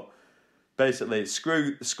thought, basically,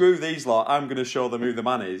 screw these lot, I'm going to show them who the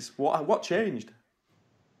man is? What changed?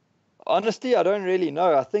 Honestly, I don't really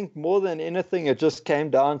know. I think more than anything, it just came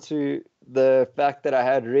down to the fact that I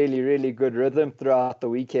had really, really good rhythm throughout the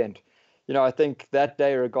weekend. I think that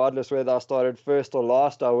day, regardless whether I started first or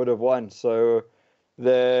last, I would have won. So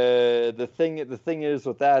the thing is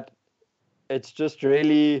with that, it's just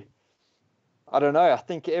really, I don't know. I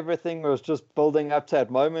think everything was just building up to that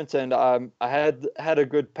moment, and I had a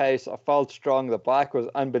good pace. I felt strong. The bike was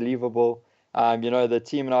unbelievable. The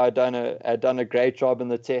team and I had done a great job in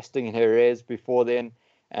the testing in Jerez before then,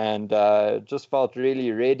 and just felt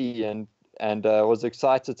really ready and was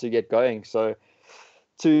excited to get going. So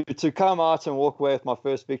to come out and walk away with my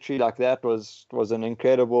first victory like that was an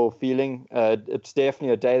incredible feeling. It's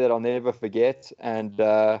definitely a day that I'll never forget, and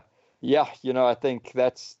I think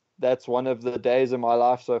that's one of the days in my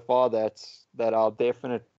life so far that I'll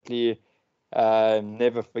definitely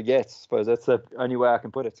never forget. I suppose that's the only way I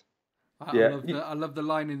can put it. I love the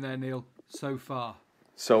line in there, Neil. So far.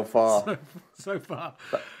 So far. So far.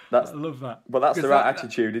 I love that. But that's the right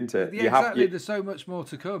attitude, isn't it? Yeah, exactly. There's so much more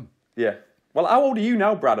to come. Yeah. Well, how old are you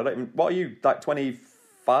now, Brad? What are you, like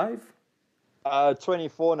 25?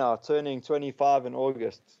 24 now, turning 25 in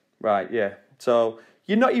August. Right, yeah. So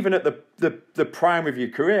you're not even at the prime of your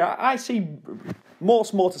career. I see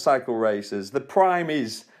most motorcycle racers, the prime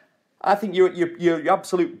is, I think you're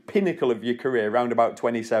absolute pinnacle of your career, around about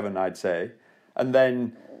 27, I'd say. And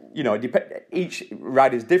then, each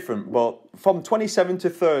rider's different, but from 27 to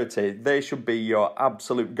 30, they should be your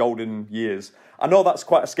absolute golden years. I know that's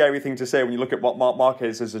quite a scary thing to say when you look at what Marc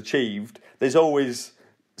Marquez has achieved. There's always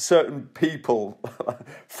certain people,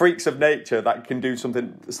 freaks of nature, that can do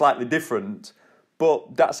something slightly different.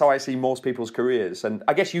 But that's how I see most people's careers. And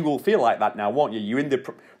I guess you will feel like that now, won't you? You're in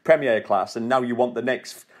the Premier class, and now you want the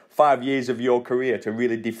next 5 years of your career to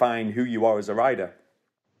really define who you are as a rider.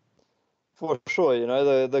 For sure,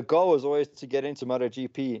 the goal was always to get into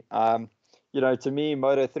MotoGP. To me,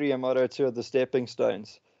 Moto3 and Moto2 are the stepping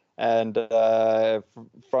stones, and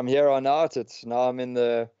from here on out,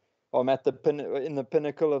 I'm at the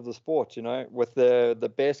pinnacle of the sport. With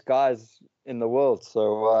the best guys in the world.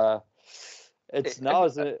 So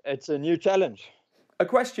it's a new challenge. A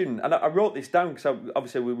question, and I wrote this down because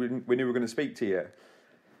obviously we knew we were going to speak to you.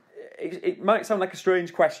 It might sound like a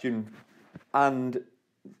strange question, and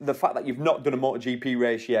the fact that you've not done a MotoGP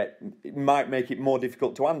race yet, it might make it more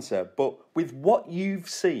difficult to answer. But with what you've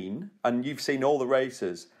seen, and you've seen all the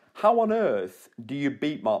races, how on earth do you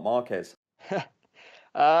beat Marc Marquez?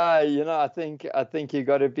 I think you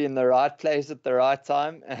got to be in the right place at the right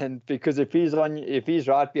time, and because if he's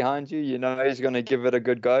right behind you, he's going to give it a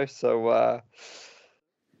good go. So.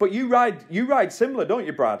 But you ride similar, don't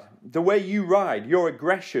you, Brad? The way you ride, your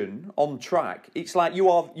aggression on track, it's like you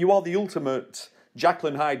are the ultimate Jekyll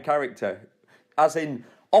and Hyde character. As in,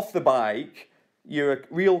 off the bike, you're a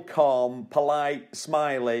real calm, polite,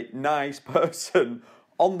 smiley, nice person.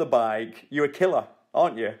 On the bike, you're a killer,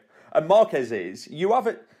 aren't you? And Marquez is. You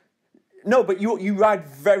ride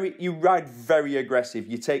very aggressive.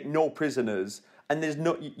 You take no prisoners, and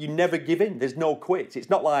you never give in. There's no quit. It's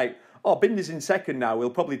not like, Binder's in second now. He'll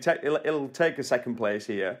probably he'll take a second place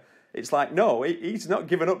here. It's like, no, he's not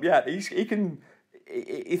given up yet. He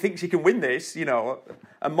thinks he can win this,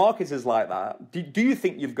 And Marquez is like that. Do you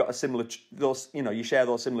think you've got you share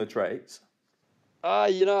those similar traits?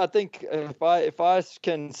 I think if I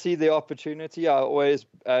can see the opportunity, I always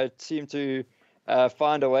seem to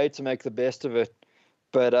find a way to make the best of it.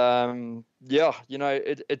 But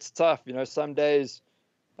it's tough. Some days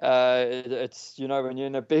it's when you're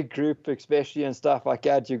in a big group, especially and stuff like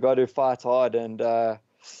that, you got to fight hard. And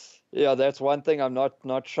that's one thing I'm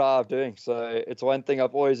not shy of doing. So it's one thing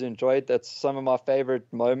I've always enjoyed. That's some of my favorite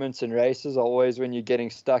moments in races are always when you're getting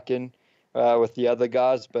stuck in with the other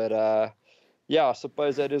guys. But I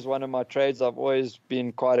suppose that is one of my trades. I've always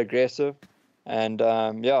been quite aggressive. And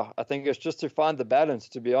I think it's just to find the balance,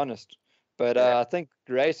 to be honest. But I think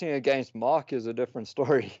racing against Mark is a different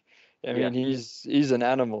story. I mean, he's an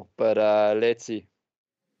animal, but let's see.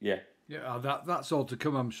 Yeah. Yeah, that's all to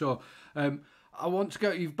come, I'm sure. I want to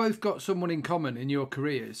go. You've both got someone in common in your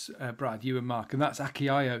careers, Brad, you and Mark, and that's Aki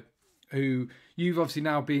Ayo, who you've obviously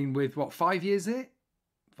now been with, what, 5 years, is it?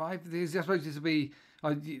 5 years? I suppose this will be,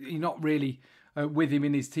 you're not really with him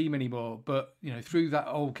in his team anymore, but, you know, through that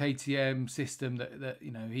old KTM system that you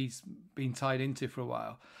know, he's been tied into for a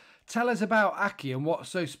while. Tell us about Aki and what's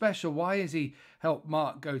so special. Why has he helped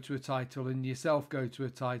Mark go to a title and yourself go to a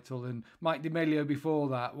title and Mike D'Amelio before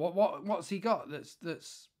that? What's he got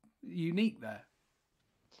that's unique there?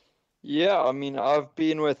 Yeah, I mean, I've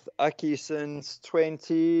been with Aki since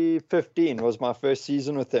 2015 was my first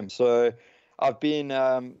season with him. So I've been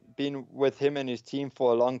with him and his team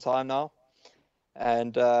for a long time now.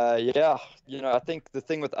 And yeah, you know, I think the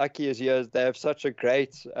thing with Aki is they have such a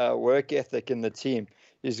great work ethic in the team.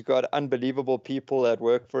 He's got unbelievable people that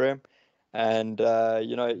work for him, and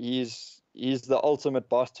you know, he's the ultimate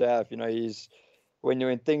boss to have. You know,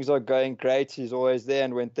 when things are going great, he's always there,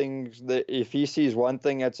 and if he sees one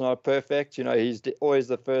thing that's not perfect, you know, he's always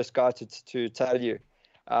the first guy to tell you.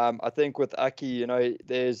 I think with Aki, you know,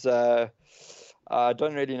 there's I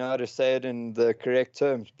don't really know how to say it in the correct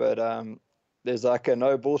terms, but there's like a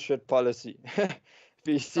no bullshit policy. If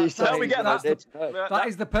you see something, we get that. That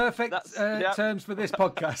is the perfect terms for this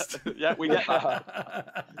podcast. Yeah, we get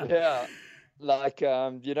that. Yeah, like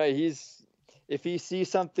you know, if he sees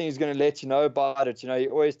something, he's going to let you know about it. You know, he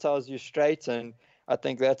always tells you straight, and I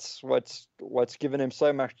think that's what's given him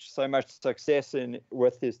so much success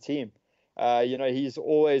with his team. You know, he's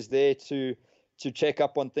always there to check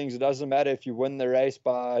up on things. It doesn't matter if you win the race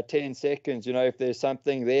by 10 seconds. You know, if there's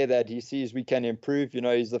something there that he sees we can improve, you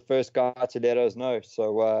know, he's the first guy to let us know.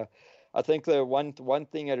 So I think the one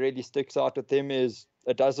thing that really sticks out with him is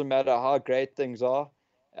it doesn't matter how great things are.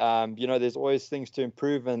 You know, there's always things to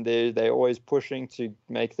improve, and they're always pushing to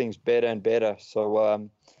make things better and better. So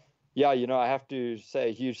yeah, you know, I have to say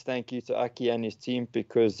a huge thank you to Aki and his team,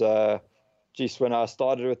 because just when I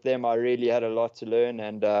started with them, I really had a lot to learn,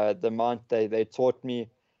 and the amount they taught me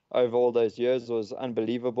over all those years was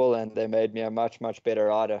unbelievable, and they made me a much better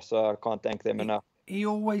rider. So I can't thank them enough. He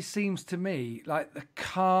always seems to me like the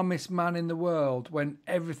calmest man in the world when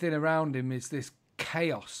everything around him is this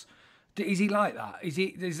chaos. Is he like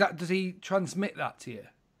that? Does he transmit that to you?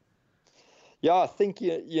 Yeah, I think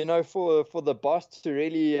you know, for the boss to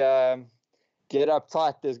really get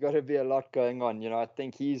uptight, there's got to be a lot going on. You know, I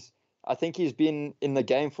think he's been in the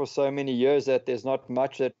game for so many years that there's not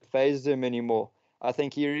much that phases him anymore. I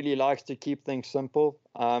think he really likes to keep things simple,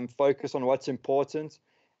 focus on what's important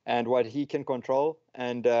and what he can control.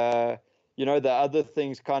 And, you know, the other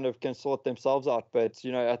things kind of can sort themselves out. But,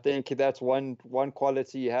 you know, I think that's one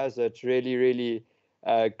quality he has that's really, really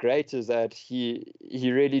great, is that he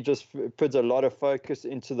really just puts a lot of focus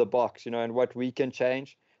into the box, you know, and what we can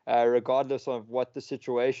change, regardless of what the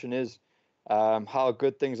situation is. How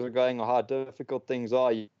good things are going or how difficult things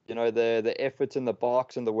are, you know, the effort in the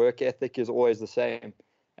box and the work ethic is always the same.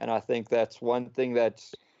 And I think that's one thing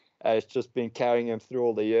that's it's just been carrying him through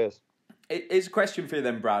all the years. It's a question for you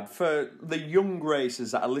then, Brad. For the young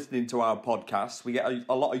racers that are listening to our podcast, we get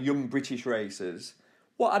a lot of young British racers.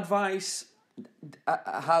 What advice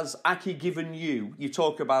has Aki given you? You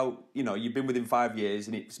talk about, you know, you've been with him 5 years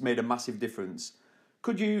and it's made a massive difference.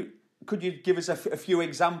 Could you give us a few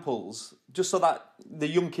examples, just so that the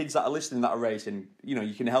young kids that are listening that are racing, you know,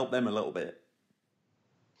 you can help them a little bit?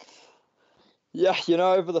 Yeah, you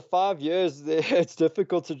know, over the 5 years, it's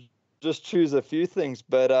difficult to just choose a few things.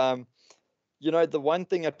 But, you know, the one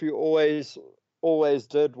thing that we always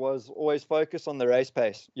did was always focus on the race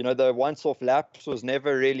pace. You know, the once-off laps was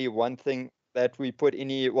never really one thing that we put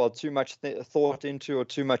too much thought into or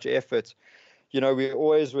too much effort. You know, we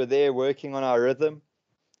always were there working on our rhythm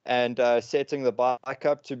and setting the bike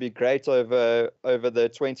up to be great over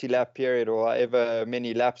the 20-lap period or however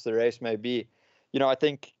many laps the race may be. You know, I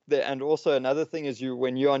think and also another thing is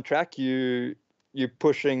when you're on track, you're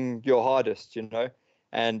pushing your hardest, you know,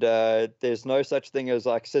 and there's no such thing as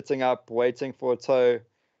like sitting up, waiting for a tow.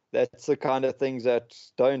 That's the kind of things that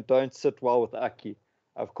don't sit well with Aki.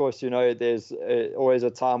 Of course, you know, there's always a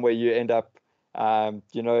time where you end up,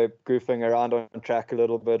 you know, goofing around on track a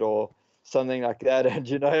little bit or something like that, and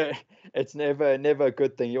you know, it's never a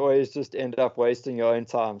good thing. You always just end up wasting your own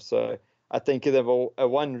time. So I think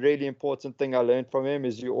one really important thing I learned from him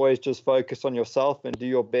is you always just focus on yourself and do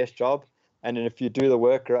your best job, and then if you do the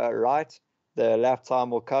work right, the lap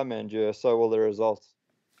time will come, and so will the results.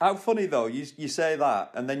 How funny though, you say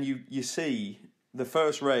that, and then you see the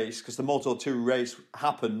first race, because the Moto2 race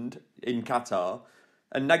happened in Qatar,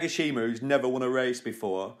 and Nagashima, who's never won a race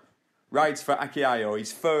before, rides for Akiayo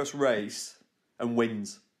his first race and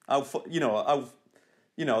wins. That's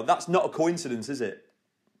not a coincidence, is it?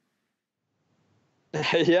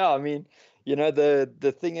 Yeah, I mean,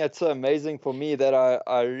 the thing that's so amazing for me that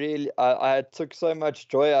I took so much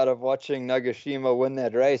joy out of watching Nagashima win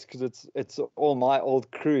that race, because it's all my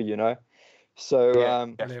old crew,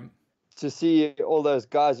 So to see all those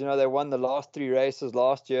guys, they won the last 3 races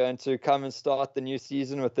last year, and to come and start the new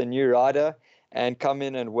season with a new rider and come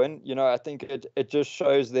in and win, I think it just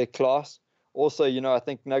shows their class. Also, I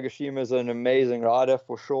think Nagashima is an amazing rider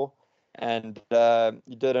for sure, and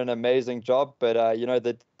he did an amazing job. But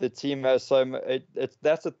the team has so much.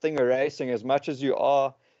 That's the thing with racing. As much as you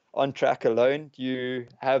are on track alone, you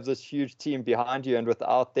have this huge team behind you, and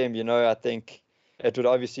without them, I think it would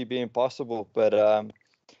obviously be impossible. But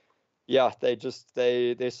yeah,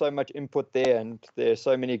 there's so much input there, and there's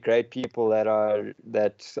so many great people that are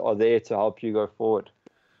there to help you go forward.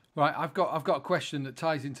 Right, I've got a question that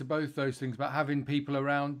ties into both those things about having people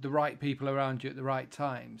around, the right people around you at the right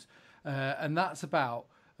times, and that's about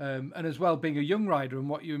and as well being a young rider and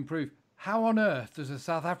what you improve. How on earth, as a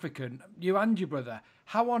South African, you and your brother,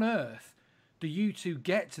 how on earth do you two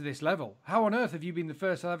get to this level? How on earth have you been the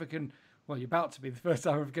first South African? Well, you're about to be the first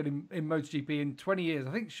South African in MotoGP in 20 years.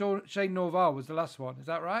 I think Shane Norval was the last one. Is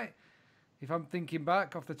that right? If I'm thinking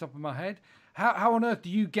back off the top of my head. How on earth do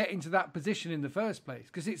you get into that position in the first place?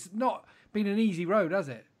 Because it's not been an easy road, has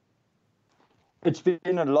it? It's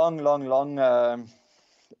been a long,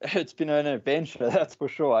 it's been an adventure, that's for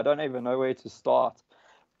sure. I don't even know where to start.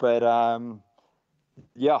 But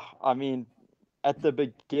yeah, I mean, at the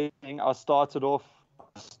beginning, I started off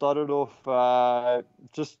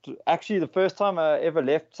just actually the first time I ever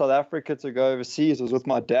left South Africa to go overseas was with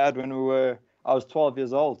my dad when I was 12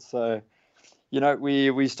 years old. So,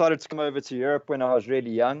 we started to come over to Europe when I was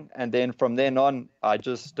really young. And then from then on, I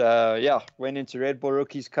just, went into Red Bull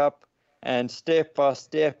Rookies Cup, and step by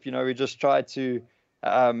step, we just tried to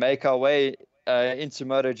make our way into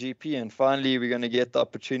MotoGP. And finally, we're going to get the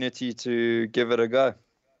opportunity to give it a go.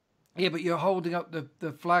 Yeah, but you're holding up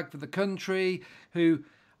the flag for the country. You've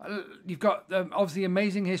got obviously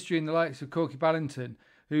amazing history in the likes of Corky Ballington,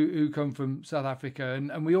 who come from South Africa,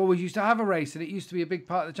 and we always used to have a race, and it used to be a big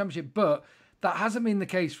part of the championship. But that hasn't been the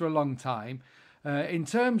case for a long time. In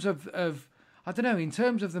terms of I don't know, in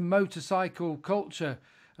terms of the motorcycle culture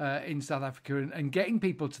in South Africa and getting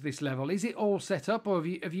people to this level, is it all set up, or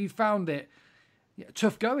have you found it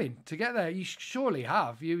tough going to get there? You surely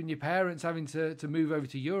have. You and your parents having to move over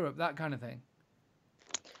to Europe, that kind of thing.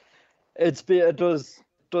 It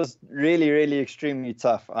was really, really extremely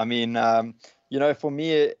tough. I mean, for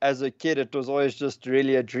me as a kid, it was always just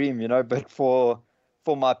really a dream, but for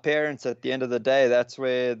my parents, at the end of the day, that's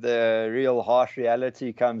where the real harsh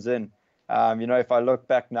reality comes in. If I look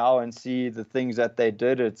back now and see the things that they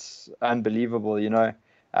did, it's unbelievable.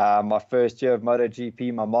 My first year of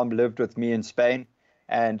MotoGP, my mom lived with me in Spain,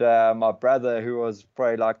 and my brother, who was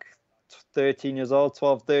probably like 13 years old,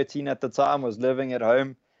 12, 13 at the time, was living at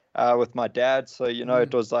home with my dad. So,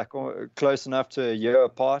 it was like close enough to a year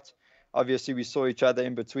apart. Obviously, we saw each other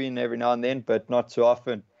in between every now and then, but not too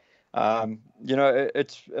often.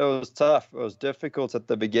 It was tough. It was difficult at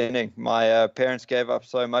the beginning. My parents gave up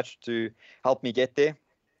so much to help me get there.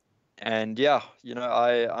 And yeah,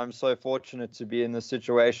 I'm so fortunate to be in this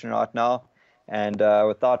situation right now. And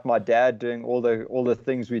without my dad doing all the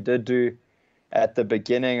things we did do at the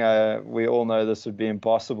beginning, we all know this would be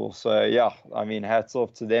impossible. So yeah, I mean, hats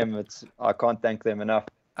off to them. I can't thank them enough.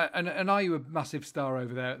 And are you a massive star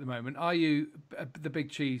over there at the moment? Are you the big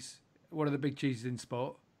cheese, one of the big cheeses in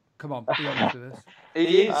sport? Come on, be honest with us.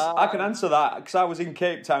 He is. I can answer that because I was in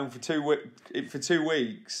Cape Town for 2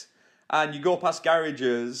 weeks, and you go past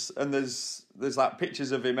garages and there's like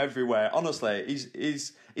pictures of him everywhere. Honestly,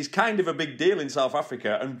 he's kind of a big deal in South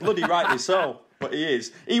Africa, and bloody rightly so. But he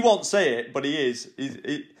is. He won't say it, but he is.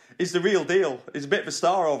 He's the real deal. He's a bit of a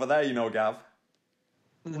star over there, Gav.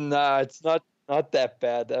 No, it's not that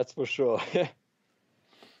bad. That's for sure.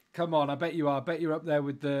 Come on, I bet you are. I bet you're up there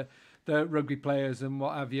with the rugby players and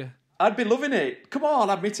what have you. I'd be loving it. Come on,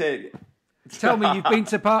 admit it. Tell me, you've been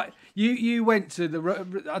to You went to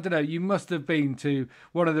I don't know. You must have been to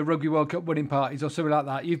one of the Rugby World Cup winning parties or something like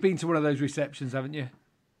that. You've been to one of those receptions, haven't you?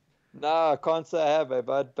 No, I can't say I have,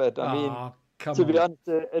 bud. But I mean, to be honest,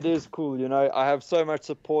 it is cool. I have so much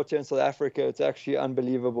support here in South Africa. It's actually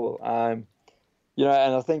unbelievable. And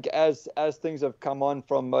I think as things have come on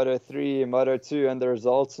from Moto3 and Moto2 and the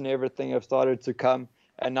results and everything have started to come,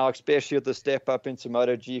 And now, especially with the step up into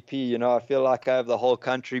MotoGP, you know, I feel like I have the whole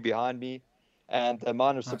country behind me, and the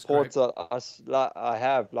amount of support that I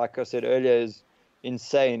have, like I said earlier, is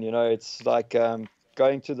insane. You know, it's like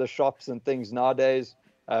going to the shops and things nowadays.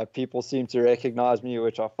 People seem to recognize me,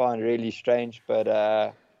 which I find really strange. But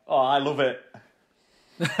oh, I love it.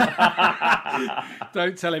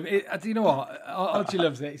 Don't tell him. Do you know what? Hodgy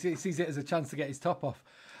loves it. He sees it as a chance to get his top off.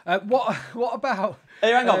 What about...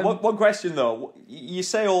 Hey, hang on. One question, though. You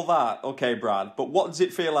say all that, okay, Brad, but what does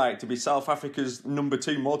it feel like to be South Africa's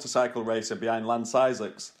 #2 motorcycle racer behind Lance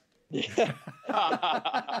Isaacs? Yeah.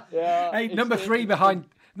 Hey, number three behind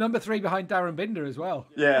Darren Binder as well.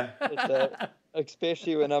 Yeah.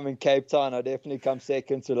 Especially when I'm in Cape Town, I definitely come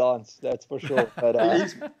second to Lance, that's for sure. But,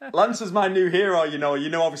 Lance is my new hero, you know.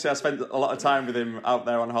 Obviously I spent a lot of time with him out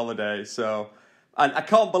there on holiday, so... And I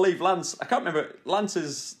can't believe Lance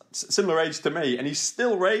is similar age to me, and he's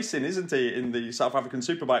still racing, isn't he, in the South African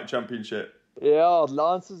Superbike Championship? Yeah,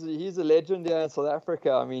 Lance he's a legend here in South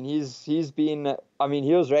Africa. I mean, he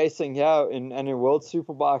was racing here in World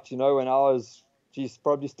Superbikes, you know, when he's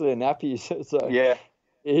probably still in nappies. So yeah,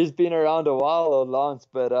 he's been around a while, Lance,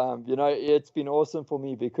 but you know, it's been awesome for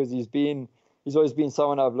me because he's always been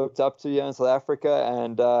someone I've looked up to here in South Africa,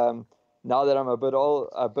 and now that I'm a bit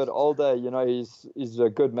older, you know, he's a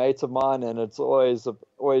good mate of mine, and it's always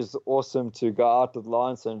awesome to go out with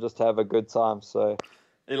Lance and just have a good time. So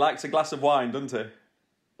he likes a glass of wine, doesn't he?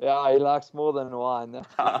 Yeah, he likes more than wine.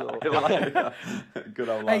 That's for sure. Good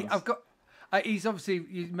old Lance. Hey, I've got. He's obviously,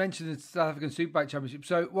 you mentioned the South African Superbike Championship.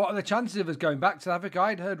 So, what are the chances of us going back to South Africa?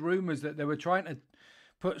 I'd heard rumours that they were trying to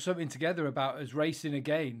put something together about us racing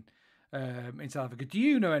again in South Africa. Do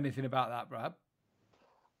you know anything about that, Brad?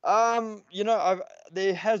 You know,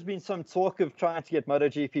 there has been some talk of trying to get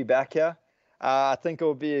MotoGP back here. I think it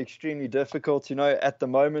will be extremely difficult. You know, at the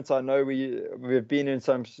moment, I know we've been in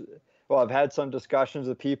I've had some discussions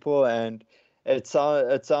with people, and it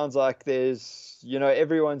sounds like there's, you know,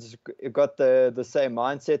 everyone's got the same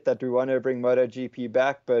mindset that we want to bring MotoGP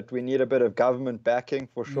back, but we need a bit of government backing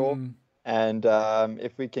for sure. And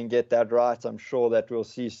if we can get that right, I'm sure that we'll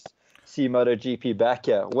see MotoGP back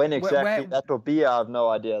here. When exactly that will be, I have no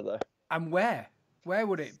idea though. And where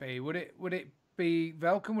would it be? Would it be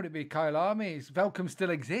Velcome? Would it be Kyalami? Does Velcome still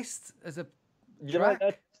exist as a track? You know,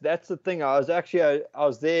 that's the thing. I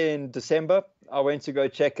was there in December. I went to go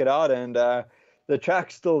check it out, and the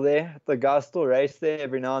track's still there. The guys still race there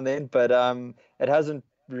every now and then, but it hasn't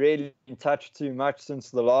really been touched too much since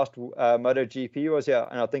the last MotoGP was here,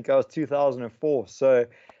 and I think that was 2004. So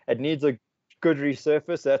it needs a good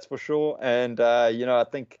resurface, that's for sure. And you know, I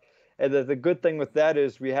think the good thing with that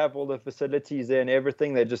is we have all the facilities there and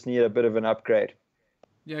everything. They just need a bit of an upgrade.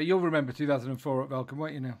 Yeah, you'll remember 2004 at Velcome,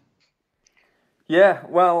 won't you now? Yeah,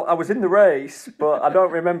 well, I was in the race, but I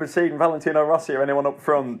don't remember seeing Valentino Rossi or anyone up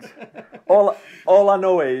front. All I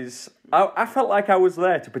know is I felt like I was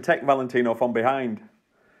there to protect Valentino from behind.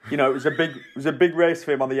 You know, it was a big race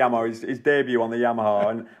for him on the Yamaha, his debut on the Yamaha,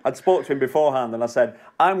 and I'd spoke to him beforehand, and I said,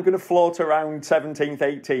 I'm going to float around 17th,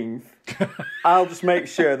 18th. I'll just make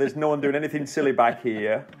sure there's no one doing anything silly back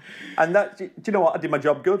here. And that, do you know what? I did my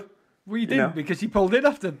job good. Well, you didn't, because you pulled in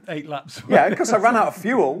after 8 laps. Yeah, because I ran out of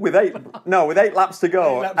fuel with 8 laps to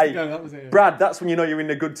go. 8 laps to go, that was it. Yeah. Brad, that's when you know you're in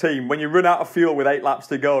a good team. When you run out of fuel with 8 laps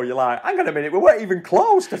to go, you're like, hang on a minute, we weren't even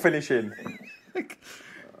close to finishing.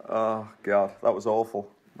 Oh, God, that was awful.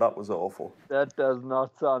 That was awful. That does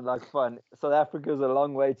not sound like fun. South Africa's a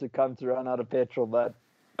long way to come to run out of petrol, but...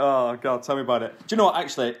 Oh, God, tell me about it. Do you know what,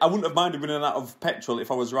 actually, I wouldn't have minded running out of petrol if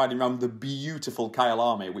I was riding around the beautiful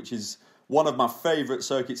Kyalami, which is one of my favourite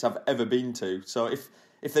circuits I've ever been to. So if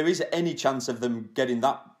there is any chance of them getting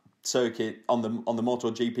that circuit on the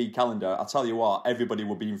MotoGP calendar, I'll tell you what, everybody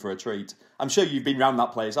will be in for a treat. I'm sure you've been around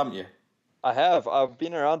that place, haven't you? I have. I've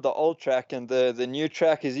been around the old track, and the new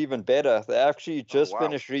track is even better. They actually just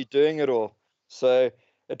finished redoing it all. So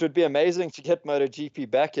it would be amazing to get MotoGP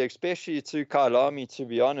back here, especially to Kyalami, to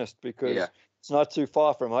be honest, because it's not too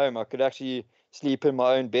far from home. I could actually sleep in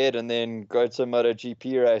my own bed and then go to a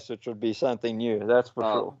MotoGP race, which would be something new. That's for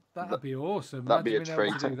sure. That'd be awesome. That'd be a Imagine being treat.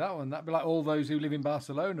 able to do that one. That'd be like all those who live in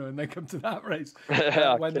Barcelona and they come to that race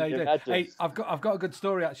when they do. Hey, I've got a good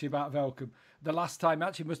story actually about Velcome. The last time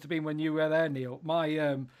actually must have been when you were there, Neil.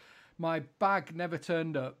 My bag never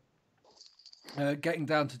turned up. Getting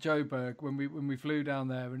down to Joburg when we flew down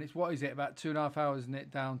there, and it's about 2.5 hours, isn't it,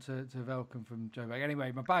 down to Velcome from Joburg.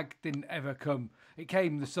 Anyway, my bag didn't ever come. It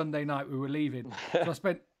came the Sunday night we were leaving.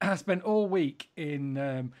 So I spent all week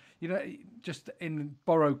in just in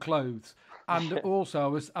borrowed clothes, and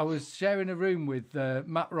also I was sharing a room with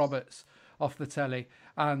Matt Roberts off the telly,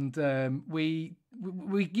 and we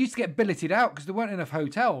used to get billeted out because there weren't enough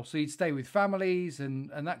hotels, so you'd stay with families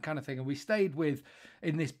and that kind of thing. And we stayed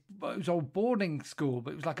in this, it was old boarding school,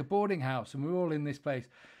 but it was like a boarding house, and we were all in this place.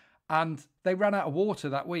 And they ran out of water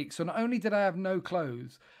that week. So not only did I have no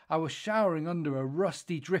clothes, I was showering under a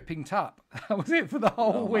rusty, dripping tap. That was it for the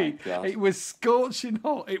whole week. God. It was scorching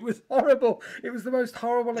hot. It was horrible. It was the most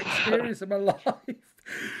horrible experience of my life.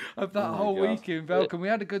 Of that whole week in Velcom. We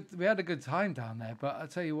had a good time down there. But I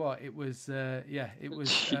tell you what, it was it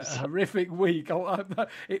was a horrific week.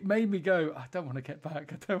 It made me go, I don't want to get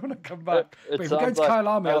back. I don't want to come back. But if we go to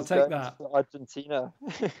Kyalami, I'll take that. Argentina.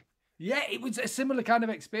 Yeah, it was a similar kind of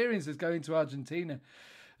experience as going to Argentina.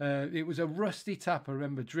 It was a rusty tap, I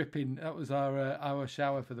remember, dripping. That was our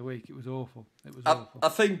shower for the week. It was awful. It was awful. I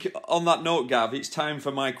think on that note, Gav, it's time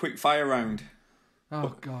for my quick fire round.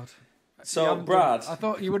 Oh, God. So, Brad... I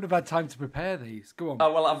thought you wouldn't have had time to prepare these. Go on.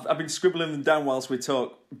 Oh, well, I've been scribbling them down whilst we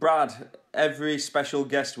talk. Brad, every special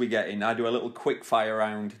guest we get in, I do a little quick fire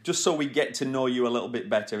round, just so we get to know you a little bit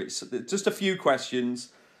better. It's just a few questions,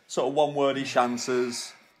 sort of one-wordish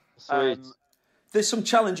answers. Sweet. There's some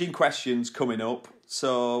challenging questions coming up,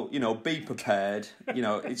 so be prepared.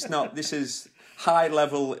 It's not. This is high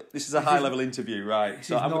level. This is a high level interview, right?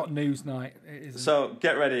 This is not news night. It isn't. So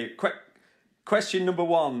get ready. Question number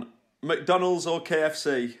 1: McDonald's or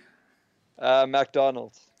KFC?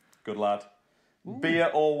 McDonald's. Good lad. Ooh.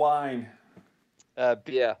 Beer or wine?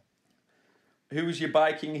 Beer. Who's your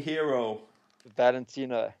biking hero?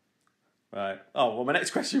 Valentino. Right. Oh well, my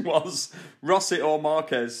next question was Rossi or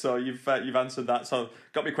Marquez. So you've answered that. So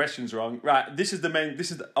got my questions wrong. Right.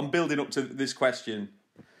 I'm building up to this question.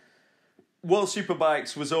 World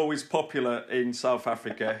Superbikes was always popular in South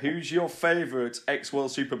Africa. Who's your favourite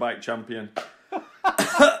ex-World Superbike champion?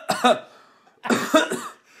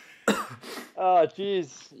 Oh,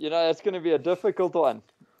 geez. It's going to be a difficult one.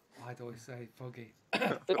 I'd always say Foggy.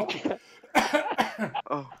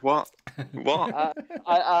 Oh, what?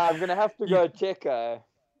 I'm going to have to go Checo.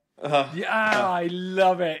 I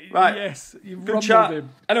love it. Right. Yes, you've Good rumbled chat. him.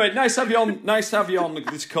 Anyway, nice to have you on. Nice to have you on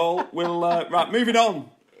this call. We'll right. Moving on.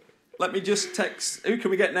 Let me just text. Who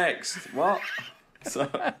can we get next? What? So.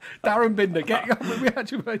 Darren Binder. We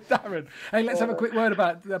actually wrote Darren. Hey, let's have a quick word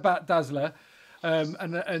about Dazzler,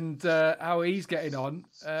 and how he's getting on.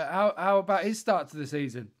 How about his start to the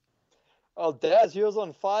season? Oh, Daz, he was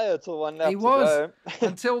on fire till one lap. He was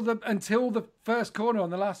until the first corner on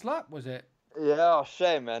the last lap, was it? Yeah,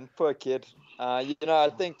 shame, man. Poor kid. I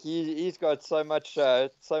think he's got so much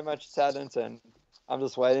talent, and I'm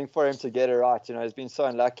just waiting for him to get it right. He's been so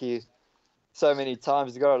unlucky so many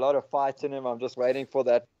times. He's got a lot of fight in him. I'm just waiting for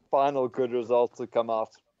that final good result to come out.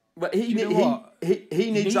 But he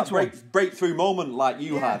needs that breakthrough moment like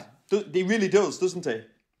you had. He really does, doesn't he?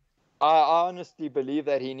 I honestly believe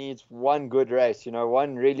that he needs one good race.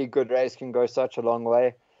 One really good race can go such a long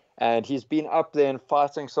way. And he's been up there and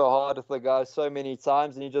fighting so hard with the guys so many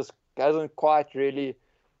times, and he just hasn't quite really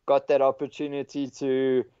got that opportunity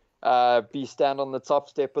to stand on the top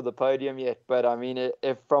step of the podium yet. But I mean,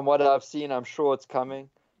 if from what I've seen, I'm sure it's coming.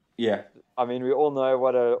 Yeah. I mean, we all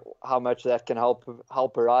know how much that can help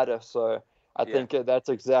a rider. So I think that's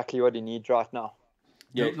exactly what he needs right now.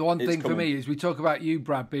 Yeah, the one thing for me is we talk about you,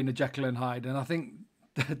 Brad, being a Jekyll and Hyde, and I think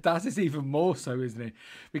Daz is even more so, isn't he?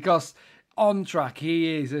 Because on track,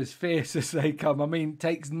 he is as fierce as they come. I mean,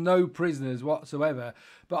 takes no prisoners whatsoever.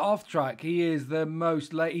 But off track, he is the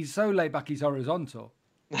most he's so laid back, he's horizontal.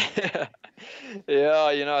 Yeah,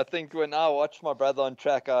 I think when I watch my brother on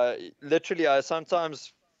track, I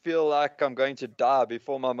sometimes feel like I'm going to die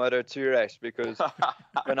before my Moto2 race, because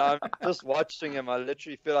when I'm just watching him, I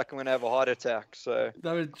literally feel like I'm going to have a heart attack. So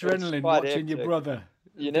the adrenaline watching your brother.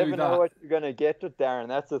 You never know what you're going to get with Darren.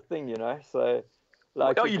 That's the thing, So,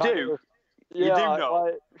 you do. Yeah, you do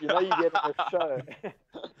know. You get a show.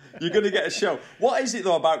 You're going to get a show. What is it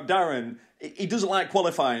though about Darren? He doesn't like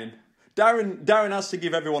qualifying. Darren has to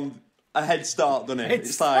give everyone a head start, doesn't it?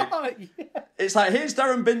 It's like here's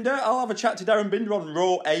Darren Binder. I'll have a chat to Darren Binder on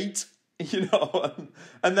row 8,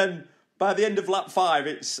 and then by the end of lap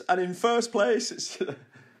 5, and in first place, it's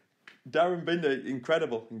Darren Binder.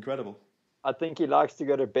 Incredible. I think he likes to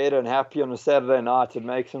go to bed unhappy on a Saturday night. It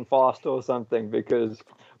makes him faster or something, because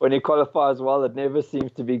when he qualifies well, it never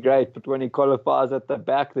seems to be great. But when he qualifies at the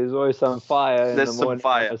back, there's always some fire. There's in the morning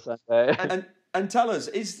some fire. On a Sunday. And tell us,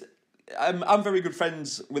 I'm very good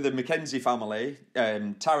friends with the Mackenzie family.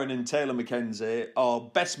 Taryn and Taylor Mackenzie are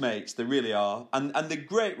best mates. They really are, and they're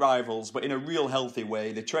great rivals, but in a real healthy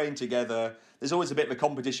way. They train together. There's always a bit of a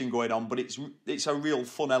competition going on, but it's a real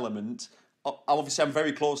fun element. Obviously, I'm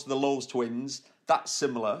very close to the Lowe's twins. That's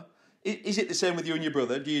similar. Is it the same with you and your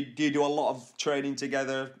brother? Do you do a lot of training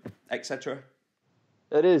together, etc.?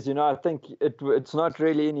 It is, I think it's not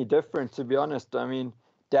really any different, to be honest. I mean,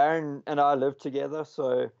 Darren and I live together,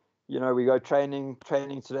 so we go training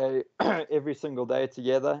today every single day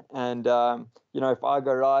together. And if I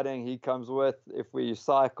go riding, he comes with. If we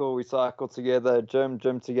cycle together.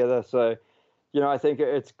 Gym together. So, I think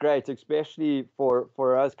it's great, especially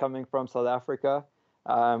for us coming from South Africa.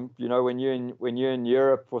 When you're in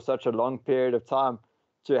Europe for such a long period of time,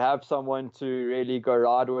 to have someone to really go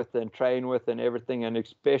ride with and train with and everything, and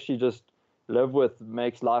especially just live with,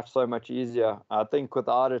 makes life so much easier. I think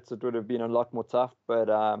without it would have been a lot more tough, but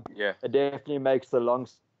it definitely makes the long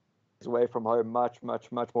away from home much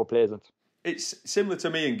more pleasant. It's similar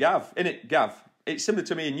to me and Gav, isn't it, Gav? It's similar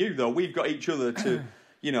to me and you, though. We've got each other to,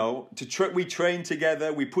 we train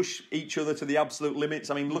together, we push each other to the absolute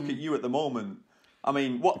limits. I mean, look at you at the moment. I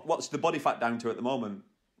mean, what's the body fat down to at the moment?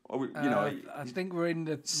 I think we're in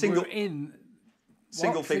the single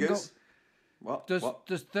what? figures. Single?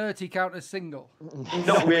 Does 30 count as single?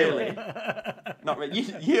 Not really. Not really.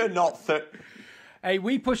 You're not 30. Hey,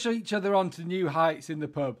 we push each other on to new heights in the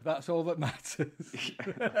pub. That's all that matters.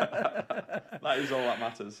 That is all that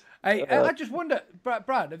matters. Hey, I just wonder,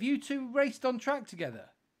 Brad, have you two raced on track together?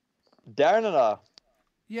 Darren and I.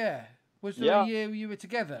 Yeah. Was there a year you were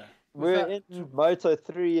together? We're in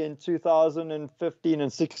Moto3 in 2015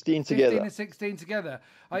 and 16 together. 15 and 16 together.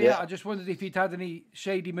 Oh, yeah. I just wondered if you'd had any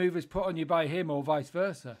shady movers put on you by him or vice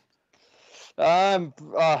versa. I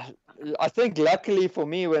think luckily for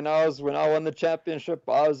me, when I won the championship,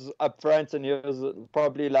 I was up front and he was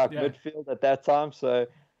probably midfield at that time. So it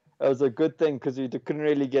was a good thing because we couldn't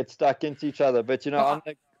really get stuck into each other. But,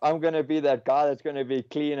 I'm going to be that guy that's going to be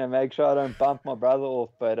clean and make sure I don't bump my brother off.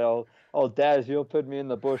 But Daz, you'll put me in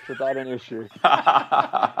the bush without an issue.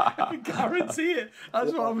 I can guarantee it.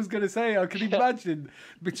 That's what I was going to say. I can imagine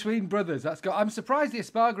between brothers. I'm surprised the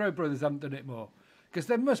Espargaro brothers haven't done it more, because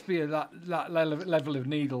there must be that level of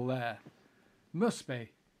needle there. Must be.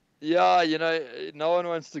 Yeah, no one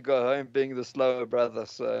wants to go home being the slower brother,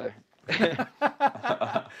 so. Because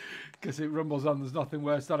it rumbles on, there's nothing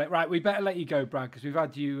worse on it. Right, we better let you go, Brad, because we've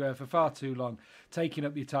had you for far too long, taking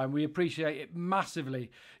up your time. We appreciate it massively,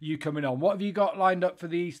 you coming on. What have you got lined up for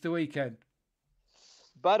the Easter weekend?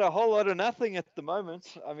 But a whole lot of nothing at the moment.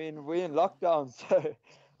 I mean, we're in lockdown, so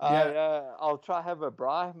I'll try have a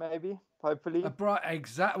braai, maybe, hopefully. A braai,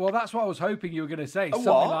 exactly. Well, that's what I was hoping you were going to say,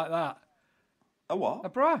 something like that. A what? A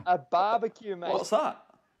braai. A barbecue, mate. What's that?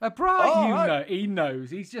 A braai, know. He knows.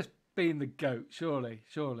 He's just being the goat, surely.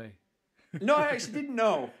 No, I actually didn't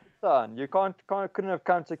know. Son, you couldn't have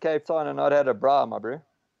come to Cape Town and not had a braai, my bro.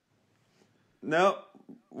 No,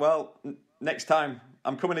 well, next time.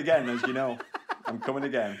 I'm coming again, as you know. I'm coming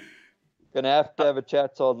again. Gonna have a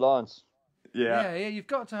chat to old Lance. Yeah, you've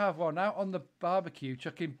got to have one out on the barbecue,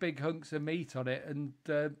 chucking big hunks of meat on it and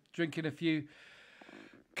drinking a few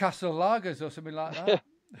Castle Lagers or something like that.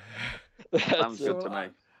 Sounds good to me.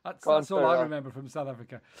 That's all I remember from South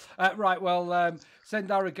Africa. Right, well, send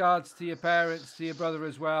our regards to your parents, to your brother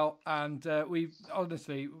as well. And we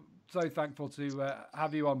honestly so thankful to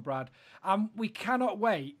have you on, Brad. And we cannot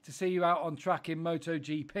wait to see you out on track in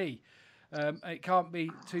MotoGP. It can't be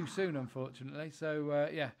too soon, unfortunately. So,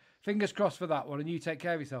 fingers crossed for that one. And you take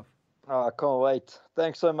care of yourself. Oh, I can't wait.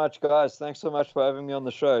 Thanks so much, guys. Thanks so much for having me on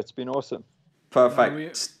the show. It's been awesome.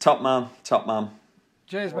 Perfect. Top man.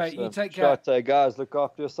 Cheers, mate. You take care. care. Guys, look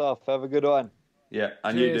after yourself. Have a good one. Yeah,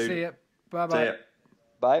 and cheers, you do. See you. Bye-bye. See ya.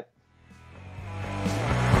 Bye.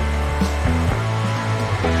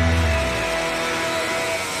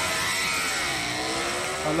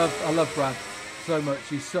 I love Brad so much.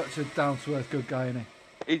 He's such a down-to-earth good guy, isn't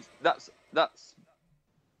he? That's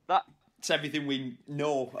everything we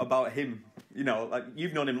know about him. Like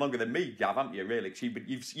you've known him longer than me, Gav, haven't you? Really?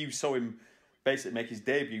 You saw him basically make his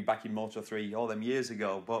debut back in Moto3 all them years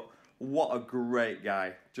ago. But what a great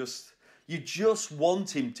guy! You just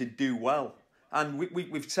want him to do well, and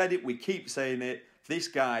we've said it. We keep saying it. This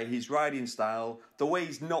guy, his riding style, the way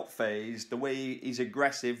he's not phased, the way he's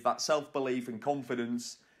aggressive, that self-belief and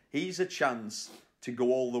confidence, he's a chance to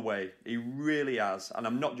go all the way. He really has. And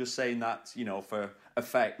I'm not just saying that, for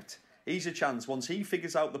effect. He's a chance. Once he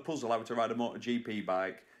figures out the puzzle how to ride a MotoGP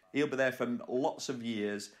bike, he'll be there for lots of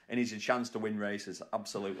years and he's a chance to win races.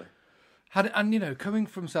 Absolutely. And coming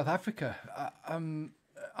from South Africa,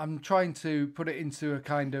 I'm trying to put it into a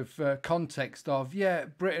kind of context of,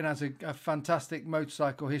 Britain has a fantastic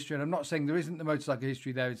motorcycle history. And I'm not saying there isn't the motorcycle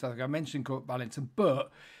history there in South Africa. I mentioned Court Ballington,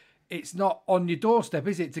 but it's not on your doorstep,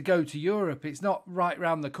 is it, to go to Europe? It's not right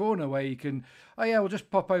round the corner where you can, oh yeah, we'll just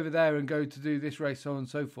pop over there and go to do this race, so on and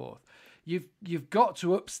so forth. You've got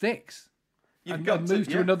to up sticks and move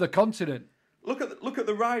to another continent. Look at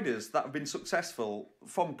the riders that have been successful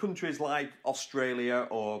from countries like Australia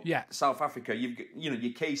or South Africa. You've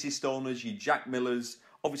your Casey Stoners, your Jack Millers,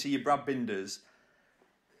 obviously your Brad Binders.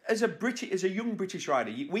 As a young British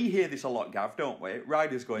rider, we hear this a lot, Gav, don't we?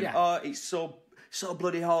 Riders going, oh, it's so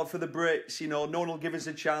bloody hard for the Brits. No one will give us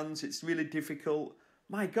a chance. It's really difficult.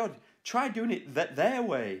 My God, try doing it their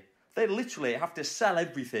way. They literally have to sell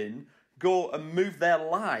everything, go and move their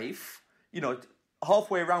life,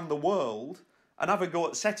 halfway around the world, and have a go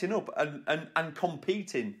at setting up and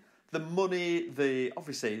competing. The money,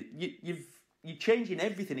 obviously, you're changing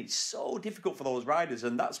everything. It's so difficult for those riders,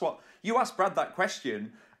 and that's what you asked Brad that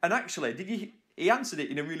question. And actually, he answered it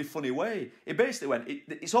in a really funny way. He basically went,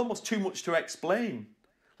 "It's almost too much to explain."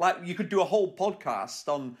 Like you could do a whole podcast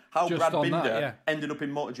on how Brad Binder ended up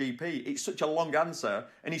in MotoGP. It's such a long answer,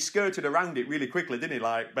 and he skirted around it really quickly, didn't he?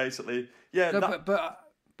 Like basically, But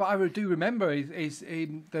I do remember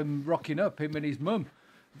them rocking up, him and his mum,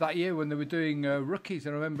 that year when they were doing rookies.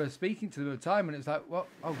 And I remember speaking to them at the time, and it's like, well,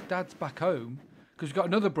 Dad's back home because we've got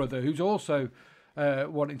another brother who's also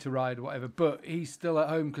wanting to ride or whatever, but he's still at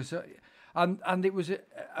home because. And it was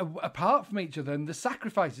apart from each other, and the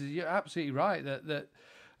sacrifices. You're absolutely right that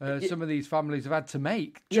some of these families have had to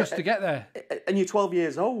make just to get there. And you're 12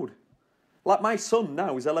 years old. Like my son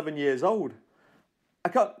now is 11 years old. I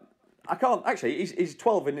can't actually. He's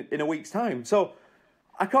 12 in a week's time. So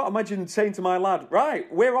I can't imagine saying to my lad,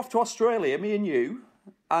 right, we're off to Australia, me and you,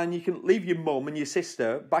 and you can leave your mum and your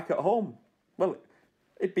sister back at home. Well,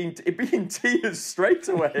 it'd be in tears straight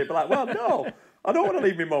away. It'd be like, well, no, I don't want to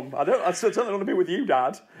leave my mum. I certainly don't want to be with you,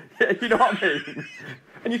 Dad. You know what I mean?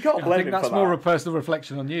 And you can't blame him for that. I think that's more a personal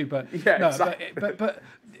reflection on you, but exactly. but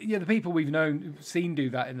the people we've seen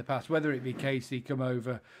do that in the past, whether it be Casey come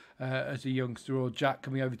over as a youngster or Jack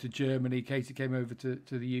coming over to Germany. Casey came over to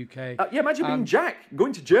the UK. Imagine being Jack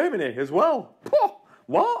going to Germany as well.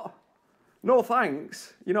 What? No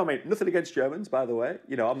thanks. You know what I mean? Nothing against Germans, by the way.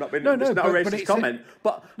 I'm not being. It's not a racist comment.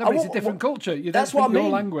 But it's a different culture. You don't speak your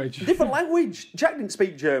language. Different language. Jack didn't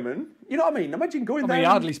speak German. You know what I mean? Imagine going there. He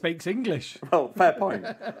hardly speaks English. Well, fair point.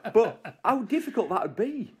 But how difficult that would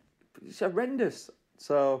be. It's horrendous.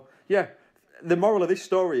 So, yeah. The moral of this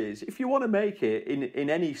story is, if you want to make it in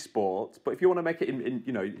any sport, but if you want to make it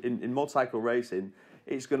in motorcycle racing,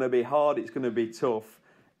 it's going to be hard. It's going to be tough.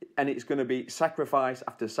 And it's going to be sacrifice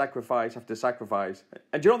after sacrifice after sacrifice.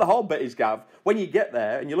 And do you know what the whole bit is, Gav? When you get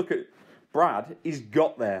there and you look at Brad, he's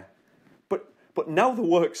got there. But now the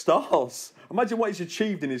work starts. Imagine what he's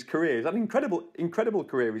achieved in his career. It's an incredible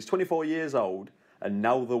career. He's 24 years old, and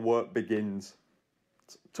now the work begins.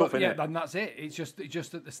 Tough, isn't it? And that's it. It's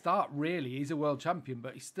just at the start, really. He's a world champion,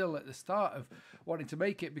 but he's still at the start of wanting to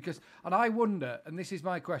make it. And I wonder, and this is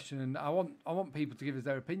my question, and I want people to give us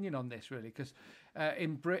their opinion on this, really, because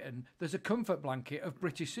in Britain, there's a comfort blanket of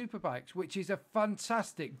British Superbikes, which is a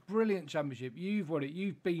fantastic, brilliant championship. You've won it.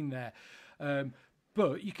 You've been there.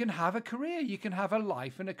 But you can have a career. You can have a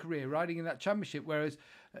life and a career riding in that championship. Whereas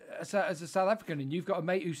as a South African, and you've got a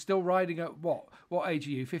mate who's still riding at what age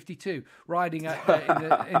are you? 52, riding at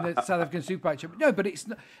in the South African Superbike Championship. No, but it's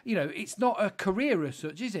not. It's not a career as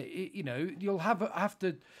such, is it? You'll have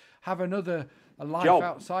to have a life job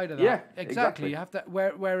outside of that. Yeah, exactly. You have to.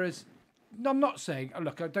 Whereas. No, I'm not saying.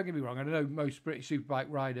 Look, don't get me wrong. I know most British Superbike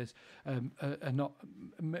riders are not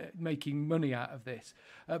making money out of this.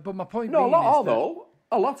 But my point being a lot are though.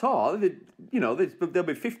 A lot are. There'll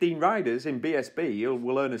be 15 riders in BSB who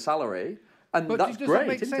will earn a salary, and that's does great. That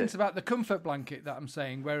make sense about the comfort blanket that I'm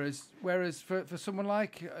saying? Whereas for someone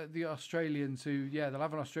like the Australians who, they'll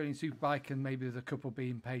have an Australian Superbike and maybe there's a couple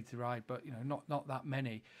being paid to ride, but not that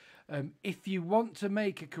many. If you want to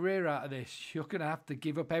make a career out of this, you're going to have to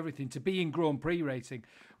give up everything to be in Grand Prix racing.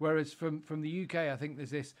 Whereas from the UK, I think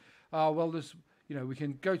there's this, we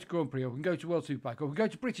can go to Grand Prix, or we can go to World Superbike, or we can go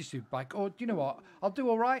to British Superbike, or do you know what? I'll do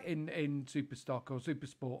all right in Super Stock or Super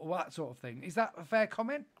Sport or that sort of thing. Is that a fair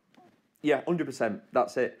comment? Yeah, 100%.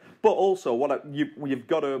 That's it. But also, you've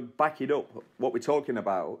got to back it up, what we're talking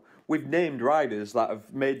about. We've named riders that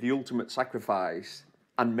have made the ultimate sacrifice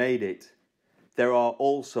and made it. There are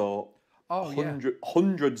also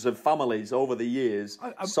hundreds of families over the years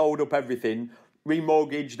sold up everything,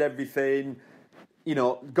 remortgaged everything,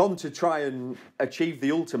 gone to try and achieve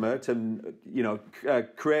the ultimate and,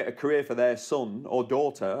 create a career for their son or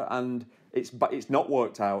daughter, and it's not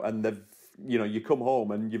worked out, and they've, you come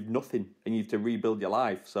home and you've nothing and you have to rebuild your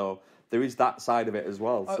life. So there is that side of it as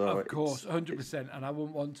well. So of course, 100%. And I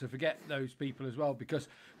wouldn't want to forget those people as well, because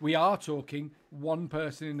we are talking one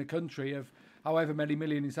person in the country of however many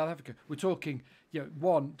million in South Africa. We're talking,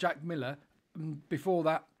 one, Jack Miller, and before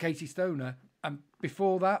that, Katie Stoner, and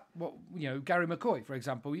before that, Gary McCoy, for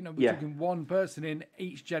example. We're talking one person in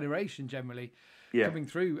each generation generally coming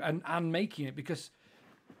through and making it because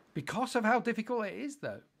of how difficult it is,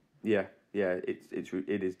 though. Yeah, it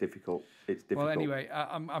is difficult. It's difficult. Well, anyway,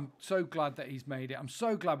 I'm so glad that he's made it. I'm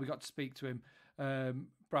so glad we got to speak to him,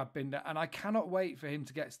 Brad Binder, and I cannot wait for him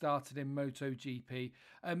to get started in MotoGP.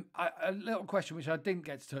 A little question which I didn't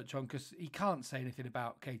get to touch on because he can't say anything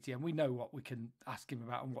about KTM. We know what we can ask him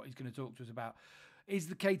about and what he's going to talk to us about. Is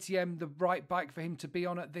the KTM the right bike for him to be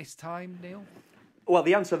on at this time, Neil? Well,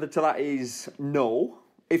 the answer to that is no.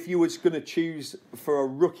 If you was going to choose for a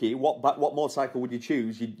rookie, what motorcycle would you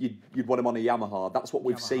choose? You'd want him on a Yamaha. That's what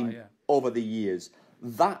we've seen over the years.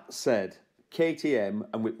 That said, KTM,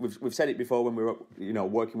 and we've said it before when we were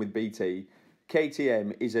working with BT,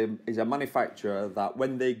 KTM is a manufacturer that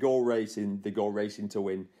when they go racing to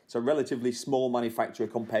win. It's a relatively small manufacturer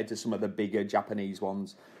compared to some of the bigger Japanese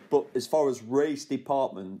ones. But as far as race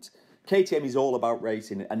department, KTM is all about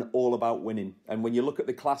racing and all about winning. And when you look at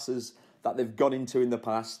the classes that they've gone into in the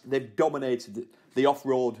past, they've dominated the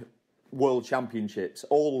off-road world championships,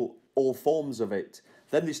 all forms of it.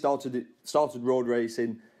 Then they started road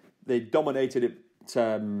racing. They dominated it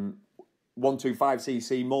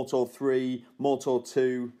 125cc, Moto 3, Moto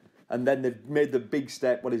 2, and then they've made the big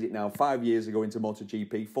step, 5 years ago into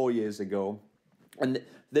MotoGP, 4 years ago. And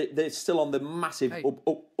they're still on the massive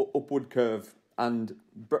upward curve. And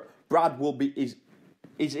Brad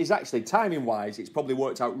is actually, timing-wise, it's probably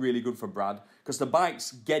worked out really good for Brad because the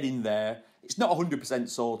bike's getting there. It's not 100%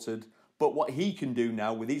 sorted, but what he can do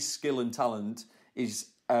now with his skill and talent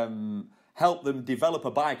is help them develop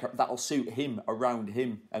a bike that'll suit him, around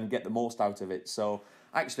him, and get the most out of it. So,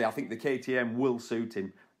 actually, I think the KTM will suit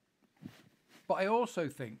him. But I also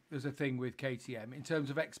think there's a thing with KTM in terms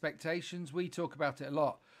of expectations. We talk about it a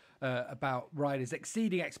lot. About riders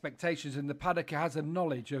exceeding expectations, and the paddock has a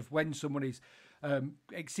knowledge of when someone is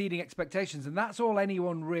exceeding expectations, and that's all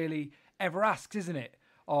anyone really ever asks, isn't it?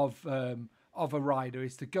 Of a rider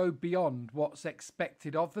is to go beyond what's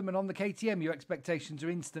expected of them, and on the KTM, your expectations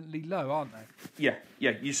are instantly low, aren't they? Yeah,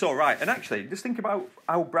 you're so right. And actually, just think about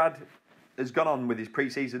how Brad has gone on with his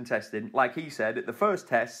pre-season testing. Like he said, at the first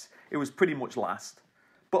test, it was pretty much last,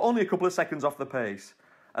 but only a couple of seconds off the pace.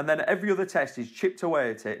 And then every other test, he's chipped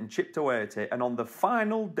away at it. And on the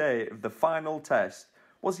final day of the final test,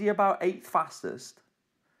 was he about 8th fastest?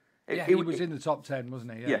 He was in the top 10,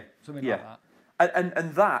 wasn't he? Yeah. Something like that.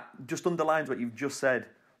 And that just underlines what you've just said.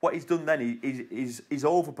 What he's done then is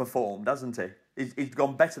overperformed, hasn't he? He's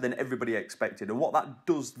gone better than everybody expected. And what that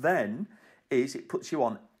does then is it puts you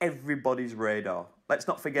on everybody's radar. Let's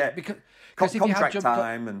not forget contract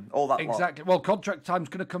time and all that. Exactly. Well, contract time's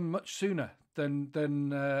going to come much sooner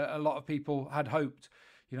than a lot of people had hoped.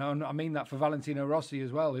 And I mean that for Valentino Rossi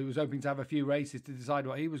as well, who was hoping to have a few races to decide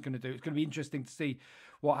what he was going to do. It's going to be interesting to see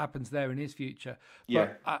what happens there in his future.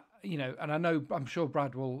 But, and I'm sure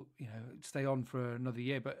Brad will, stay on for another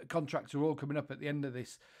year, but contracts are all coming up at the end of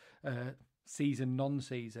this season,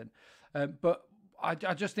 non-season. But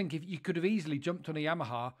I just think if you could have easily jumped on a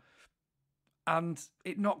Yamaha and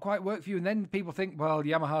it not quite worked for you, and then people think, well,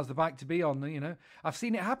 Yamaha's the bike to be on. I've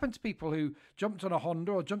seen it happen to people who jumped on a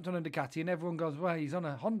Honda or jumped on a Ducati, and everyone goes, well, he's on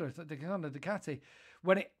a Honda, it's on a Ducati,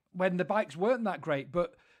 when the bikes weren't that great,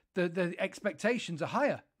 but the expectations are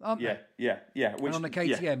higher, aren't they? Yeah. And on the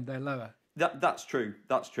KTM, they're lower. That's true.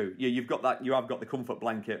 Yeah, you have got the comfort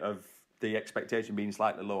blanket of the expectation being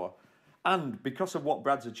slightly lower, and because of what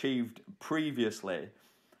Brad's achieved previously,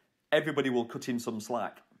 everybody will cut him some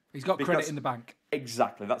slack. He's got credit in the bank.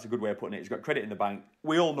 Exactly, that's a good way of putting it. He's got credit in the bank.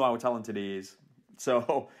 We all know how talented he is.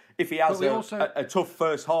 So if he has a tough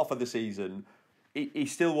first half of the season, he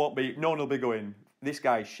still won't be. No one will be going, this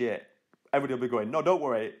guy's shit. Everybody will be going, no, don't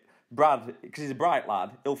worry, Brad, because he's a bright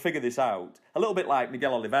lad, he'll figure this out. A little bit like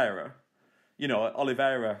Miguel Oliveira.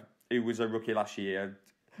 Oliveira, who was a rookie last year,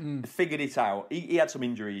 figured it out. He had some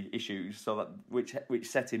injury issues, so that which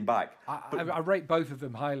set him back. I rate both of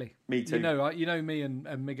them highly. Me too. You know me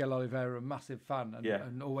and Miguel Oliveira are a massive fan,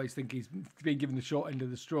 and always think he's been given the short end of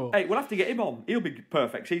the straw. Hey, we'll have to get him on. He'll be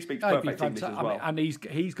perfect. He speaks perfect English as well, and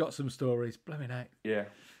he's got some stories. Blooming heck. Yeah.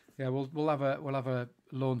 We'll have a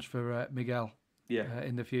launch for Miguel. Yeah.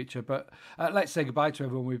 In the future, but let's say goodbye to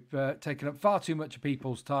everyone. We've taken up far too much of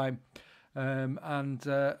people's time. And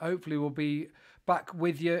hopefully we'll be back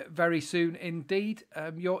with you very soon indeed.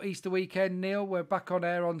 Your Easter weekend, Neil, we're back on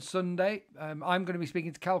air on Sunday. I'm going to be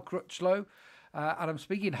speaking to Cal Crutchlow, and I'm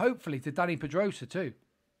speaking hopefully to Danny Pedrosa too.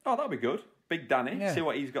 Oh, that'll be good. Big Danny, see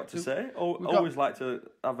what he's got to say. Always like to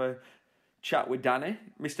have a chat with Danny,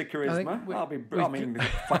 Mr. Charisma.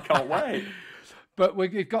 I can't wait. But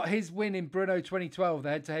we've got his win in Brno 2012, the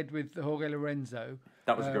head-to-head with Jorge Lorenzo.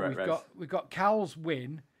 That was a great race. We've got Cal's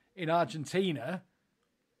win in Argentina.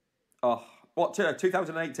 Oh, what,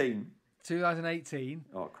 2018? 2018.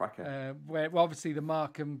 Oh, cracker. Where obviously the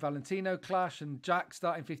Mark and Valentino clash and Jack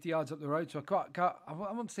starting 50 yards up the road. So I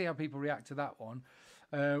want to see how people react to that one.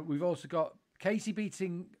 We've also got Casey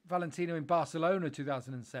beating Valentino in Barcelona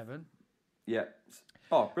 2007. Yeah.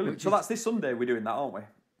 Oh, brilliant. So that's this Sunday we're doing that, aren't we?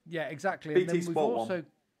 Yeah, exactly. BT and then we've Sport also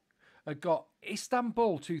got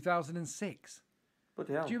Istanbul 2006.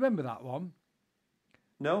 Bloody hell. Do you remember that one?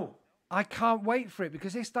 No. I can't wait for it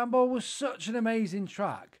because Istanbul was such an amazing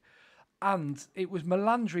track. And it was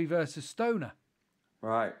Melandri versus Stoner.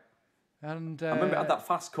 Right. And I remember it had that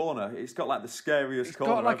fast corner. It's got like the scariest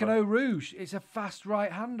corner. It's got like ever. an Eau Rouge. It's a fast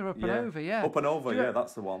right-hander up and over, yeah. Up and over, yeah,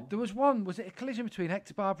 that's the one. There was one, was it a collision between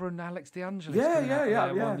Hector Barbera and Alex De Angelis?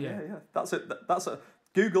 Yeah. That's a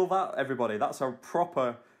Google that, everybody. That's a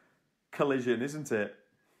proper collision, isn't it?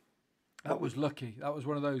 That was lucky. That was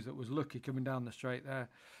one of those that was lucky coming down the straight there,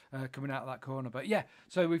 coming out of that corner. But yeah,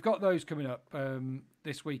 so we've got those coming up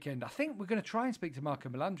this weekend. I think we're going to try and speak to Marco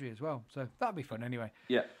Melandri as well. So that'll be fun anyway.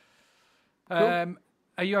 Yeah. Cool.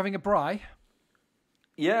 Are you having a braai?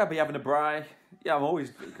 Yeah, I'll be having a braai. Yeah, I've always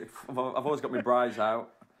got my braais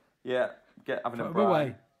out. Yeah, having a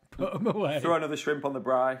braai. Put them away. Throw another shrimp on the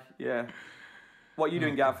braai. Yeah. What are you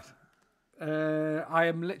doing, Gav? I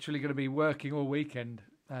am literally going to be working all weekend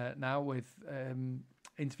now with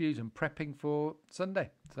interviews and prepping for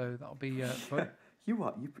Sunday. So that'll be fun. You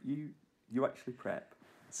what? You actually prep?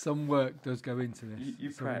 Some work does go into this.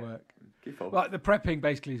 You Some prep. work. Well, the prepping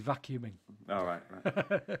basically is vacuuming. All right.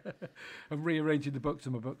 And rearranging the books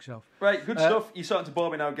on my bookshelf. Right, good stuff. You're starting to bore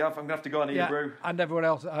me now, Gav. I'm going to have to go and eat a brew. And everyone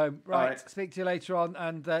else at home. Right, right. Speak to you later on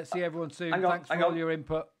and see everyone soon. Hang on, Thanks for all your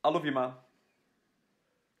input. I love you, man.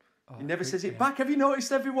 Oh, he never says it back. Have you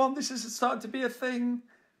noticed, everyone? This is starting to be a thing.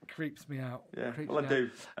 Creeps me out. Yeah, I do.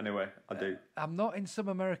 Anyway, I do. I'm not in some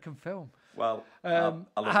American film. Well, I love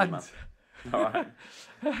you, man. All right.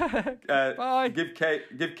 Bye. Give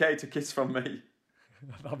Kate a kiss from me.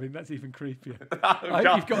 I mean, that's even creepier. Oh, I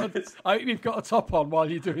hope you've got a top on while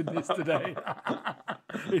you're doing this today.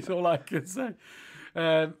 It's all I can say.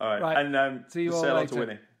 All right. And see you all later. later. To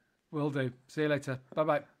Winnie. Will do. See you later.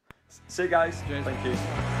 Bye-bye. See you guys. Cheers. Thank you.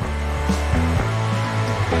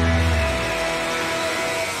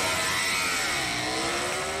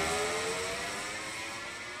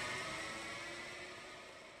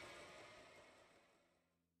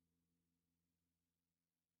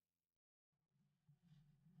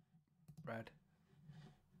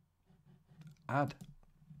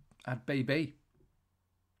 Add baby.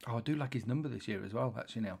 Oh, I do like his number this year as well,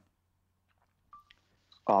 actually now.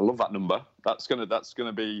 Oh, I love that number. That's gonna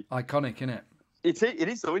be iconic, isn't it? It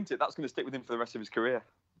is though, isn't it? That's gonna stick with him for the rest of his career.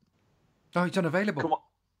 Oh, he's unavailable. Come on.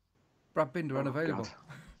 Brad Binder unavailable.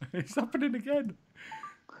 It's happening again.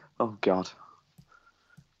 Oh God.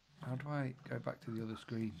 How do I go back to the other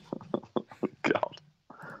screen? Oh God.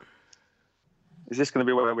 Is this going to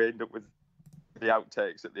be where we end up with the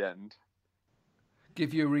outtakes at the end?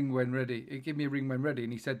 Give you a ring when ready. Give me a ring when ready,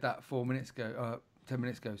 and he said that 10 minutes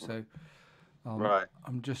ago. So, right.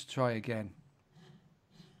 I'm just try again.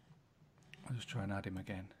 I'll just try and add him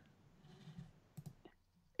again.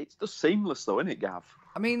 It's just seamless, though, isn't it, Gav?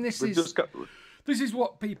 I mean, this is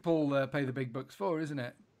what people pay the big bucks for, isn't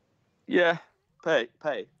it? Yeah. Pay.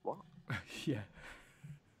 What? Yeah.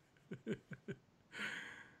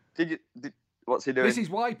 What's he doing? This is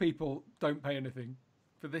why people don't pay anything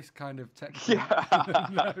for this kind of technique.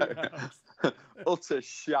 Yeah. Utter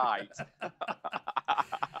shite.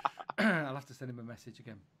 I'll have to send him a message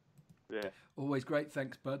again. Yeah. Always great,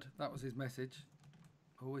 thanks, bud. That was his message.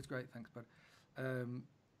 Always great, thanks, bud.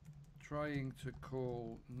 Trying to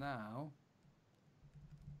call now.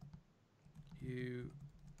 You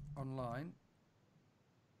online.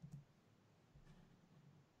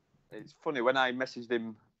 It's funny, when I messaged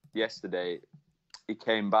him yesterday, he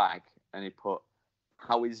came back and he put,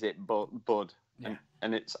 "How is it, bud?" Yeah.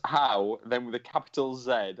 And it's how, then with a capital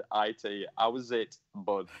Z-I-T, how is it,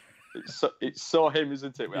 bud? It's so him,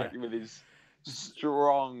 isn't it? Yeah. With his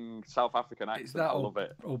strong South African accent. It's that I love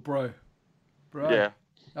it. Or bro. Yeah.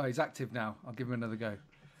 Oh, he's active now. I'll give him another go.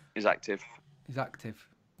 He's active. He's active.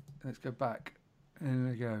 Let's go back.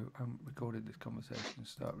 There we go. I recorded this conversation.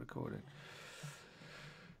 Start recording.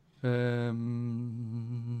 Add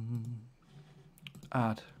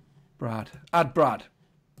Brad. Add Brad.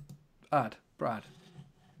 Add Brad.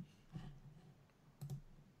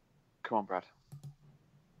 Come on, Brad.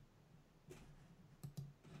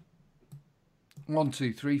 1,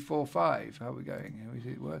 2, 3, 4, 5. How are we going? Is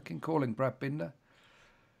it working? Calling Brad Binder.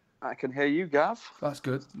 I can hear you, Gav. That's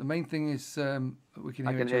good. The main thing is we can hear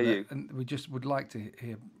I can each hear other, you. and we just would like to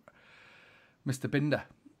hear Mr. Binder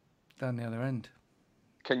down the other end.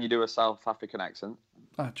 Can you do a South African accent?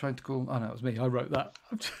 Trying to call. Oh no, it was me. I wrote that.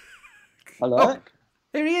 Hello. Oh,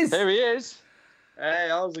 here he is. Here he is. Hey,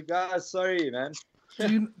 how's it, guys? Sorry, man.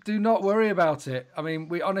 do not worry about it. I mean,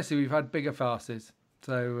 we've had bigger farces.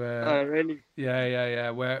 So Oh, really?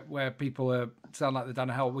 yeah. Where people sound like they're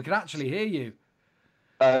down a hell. We can actually hear you.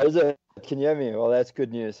 Is it? Can you hear me? Well, that's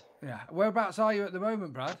good news. Yeah. Whereabouts are you at the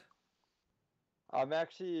moment, Brad? I'm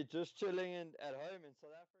actually just chilling at home in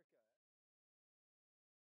South Africa.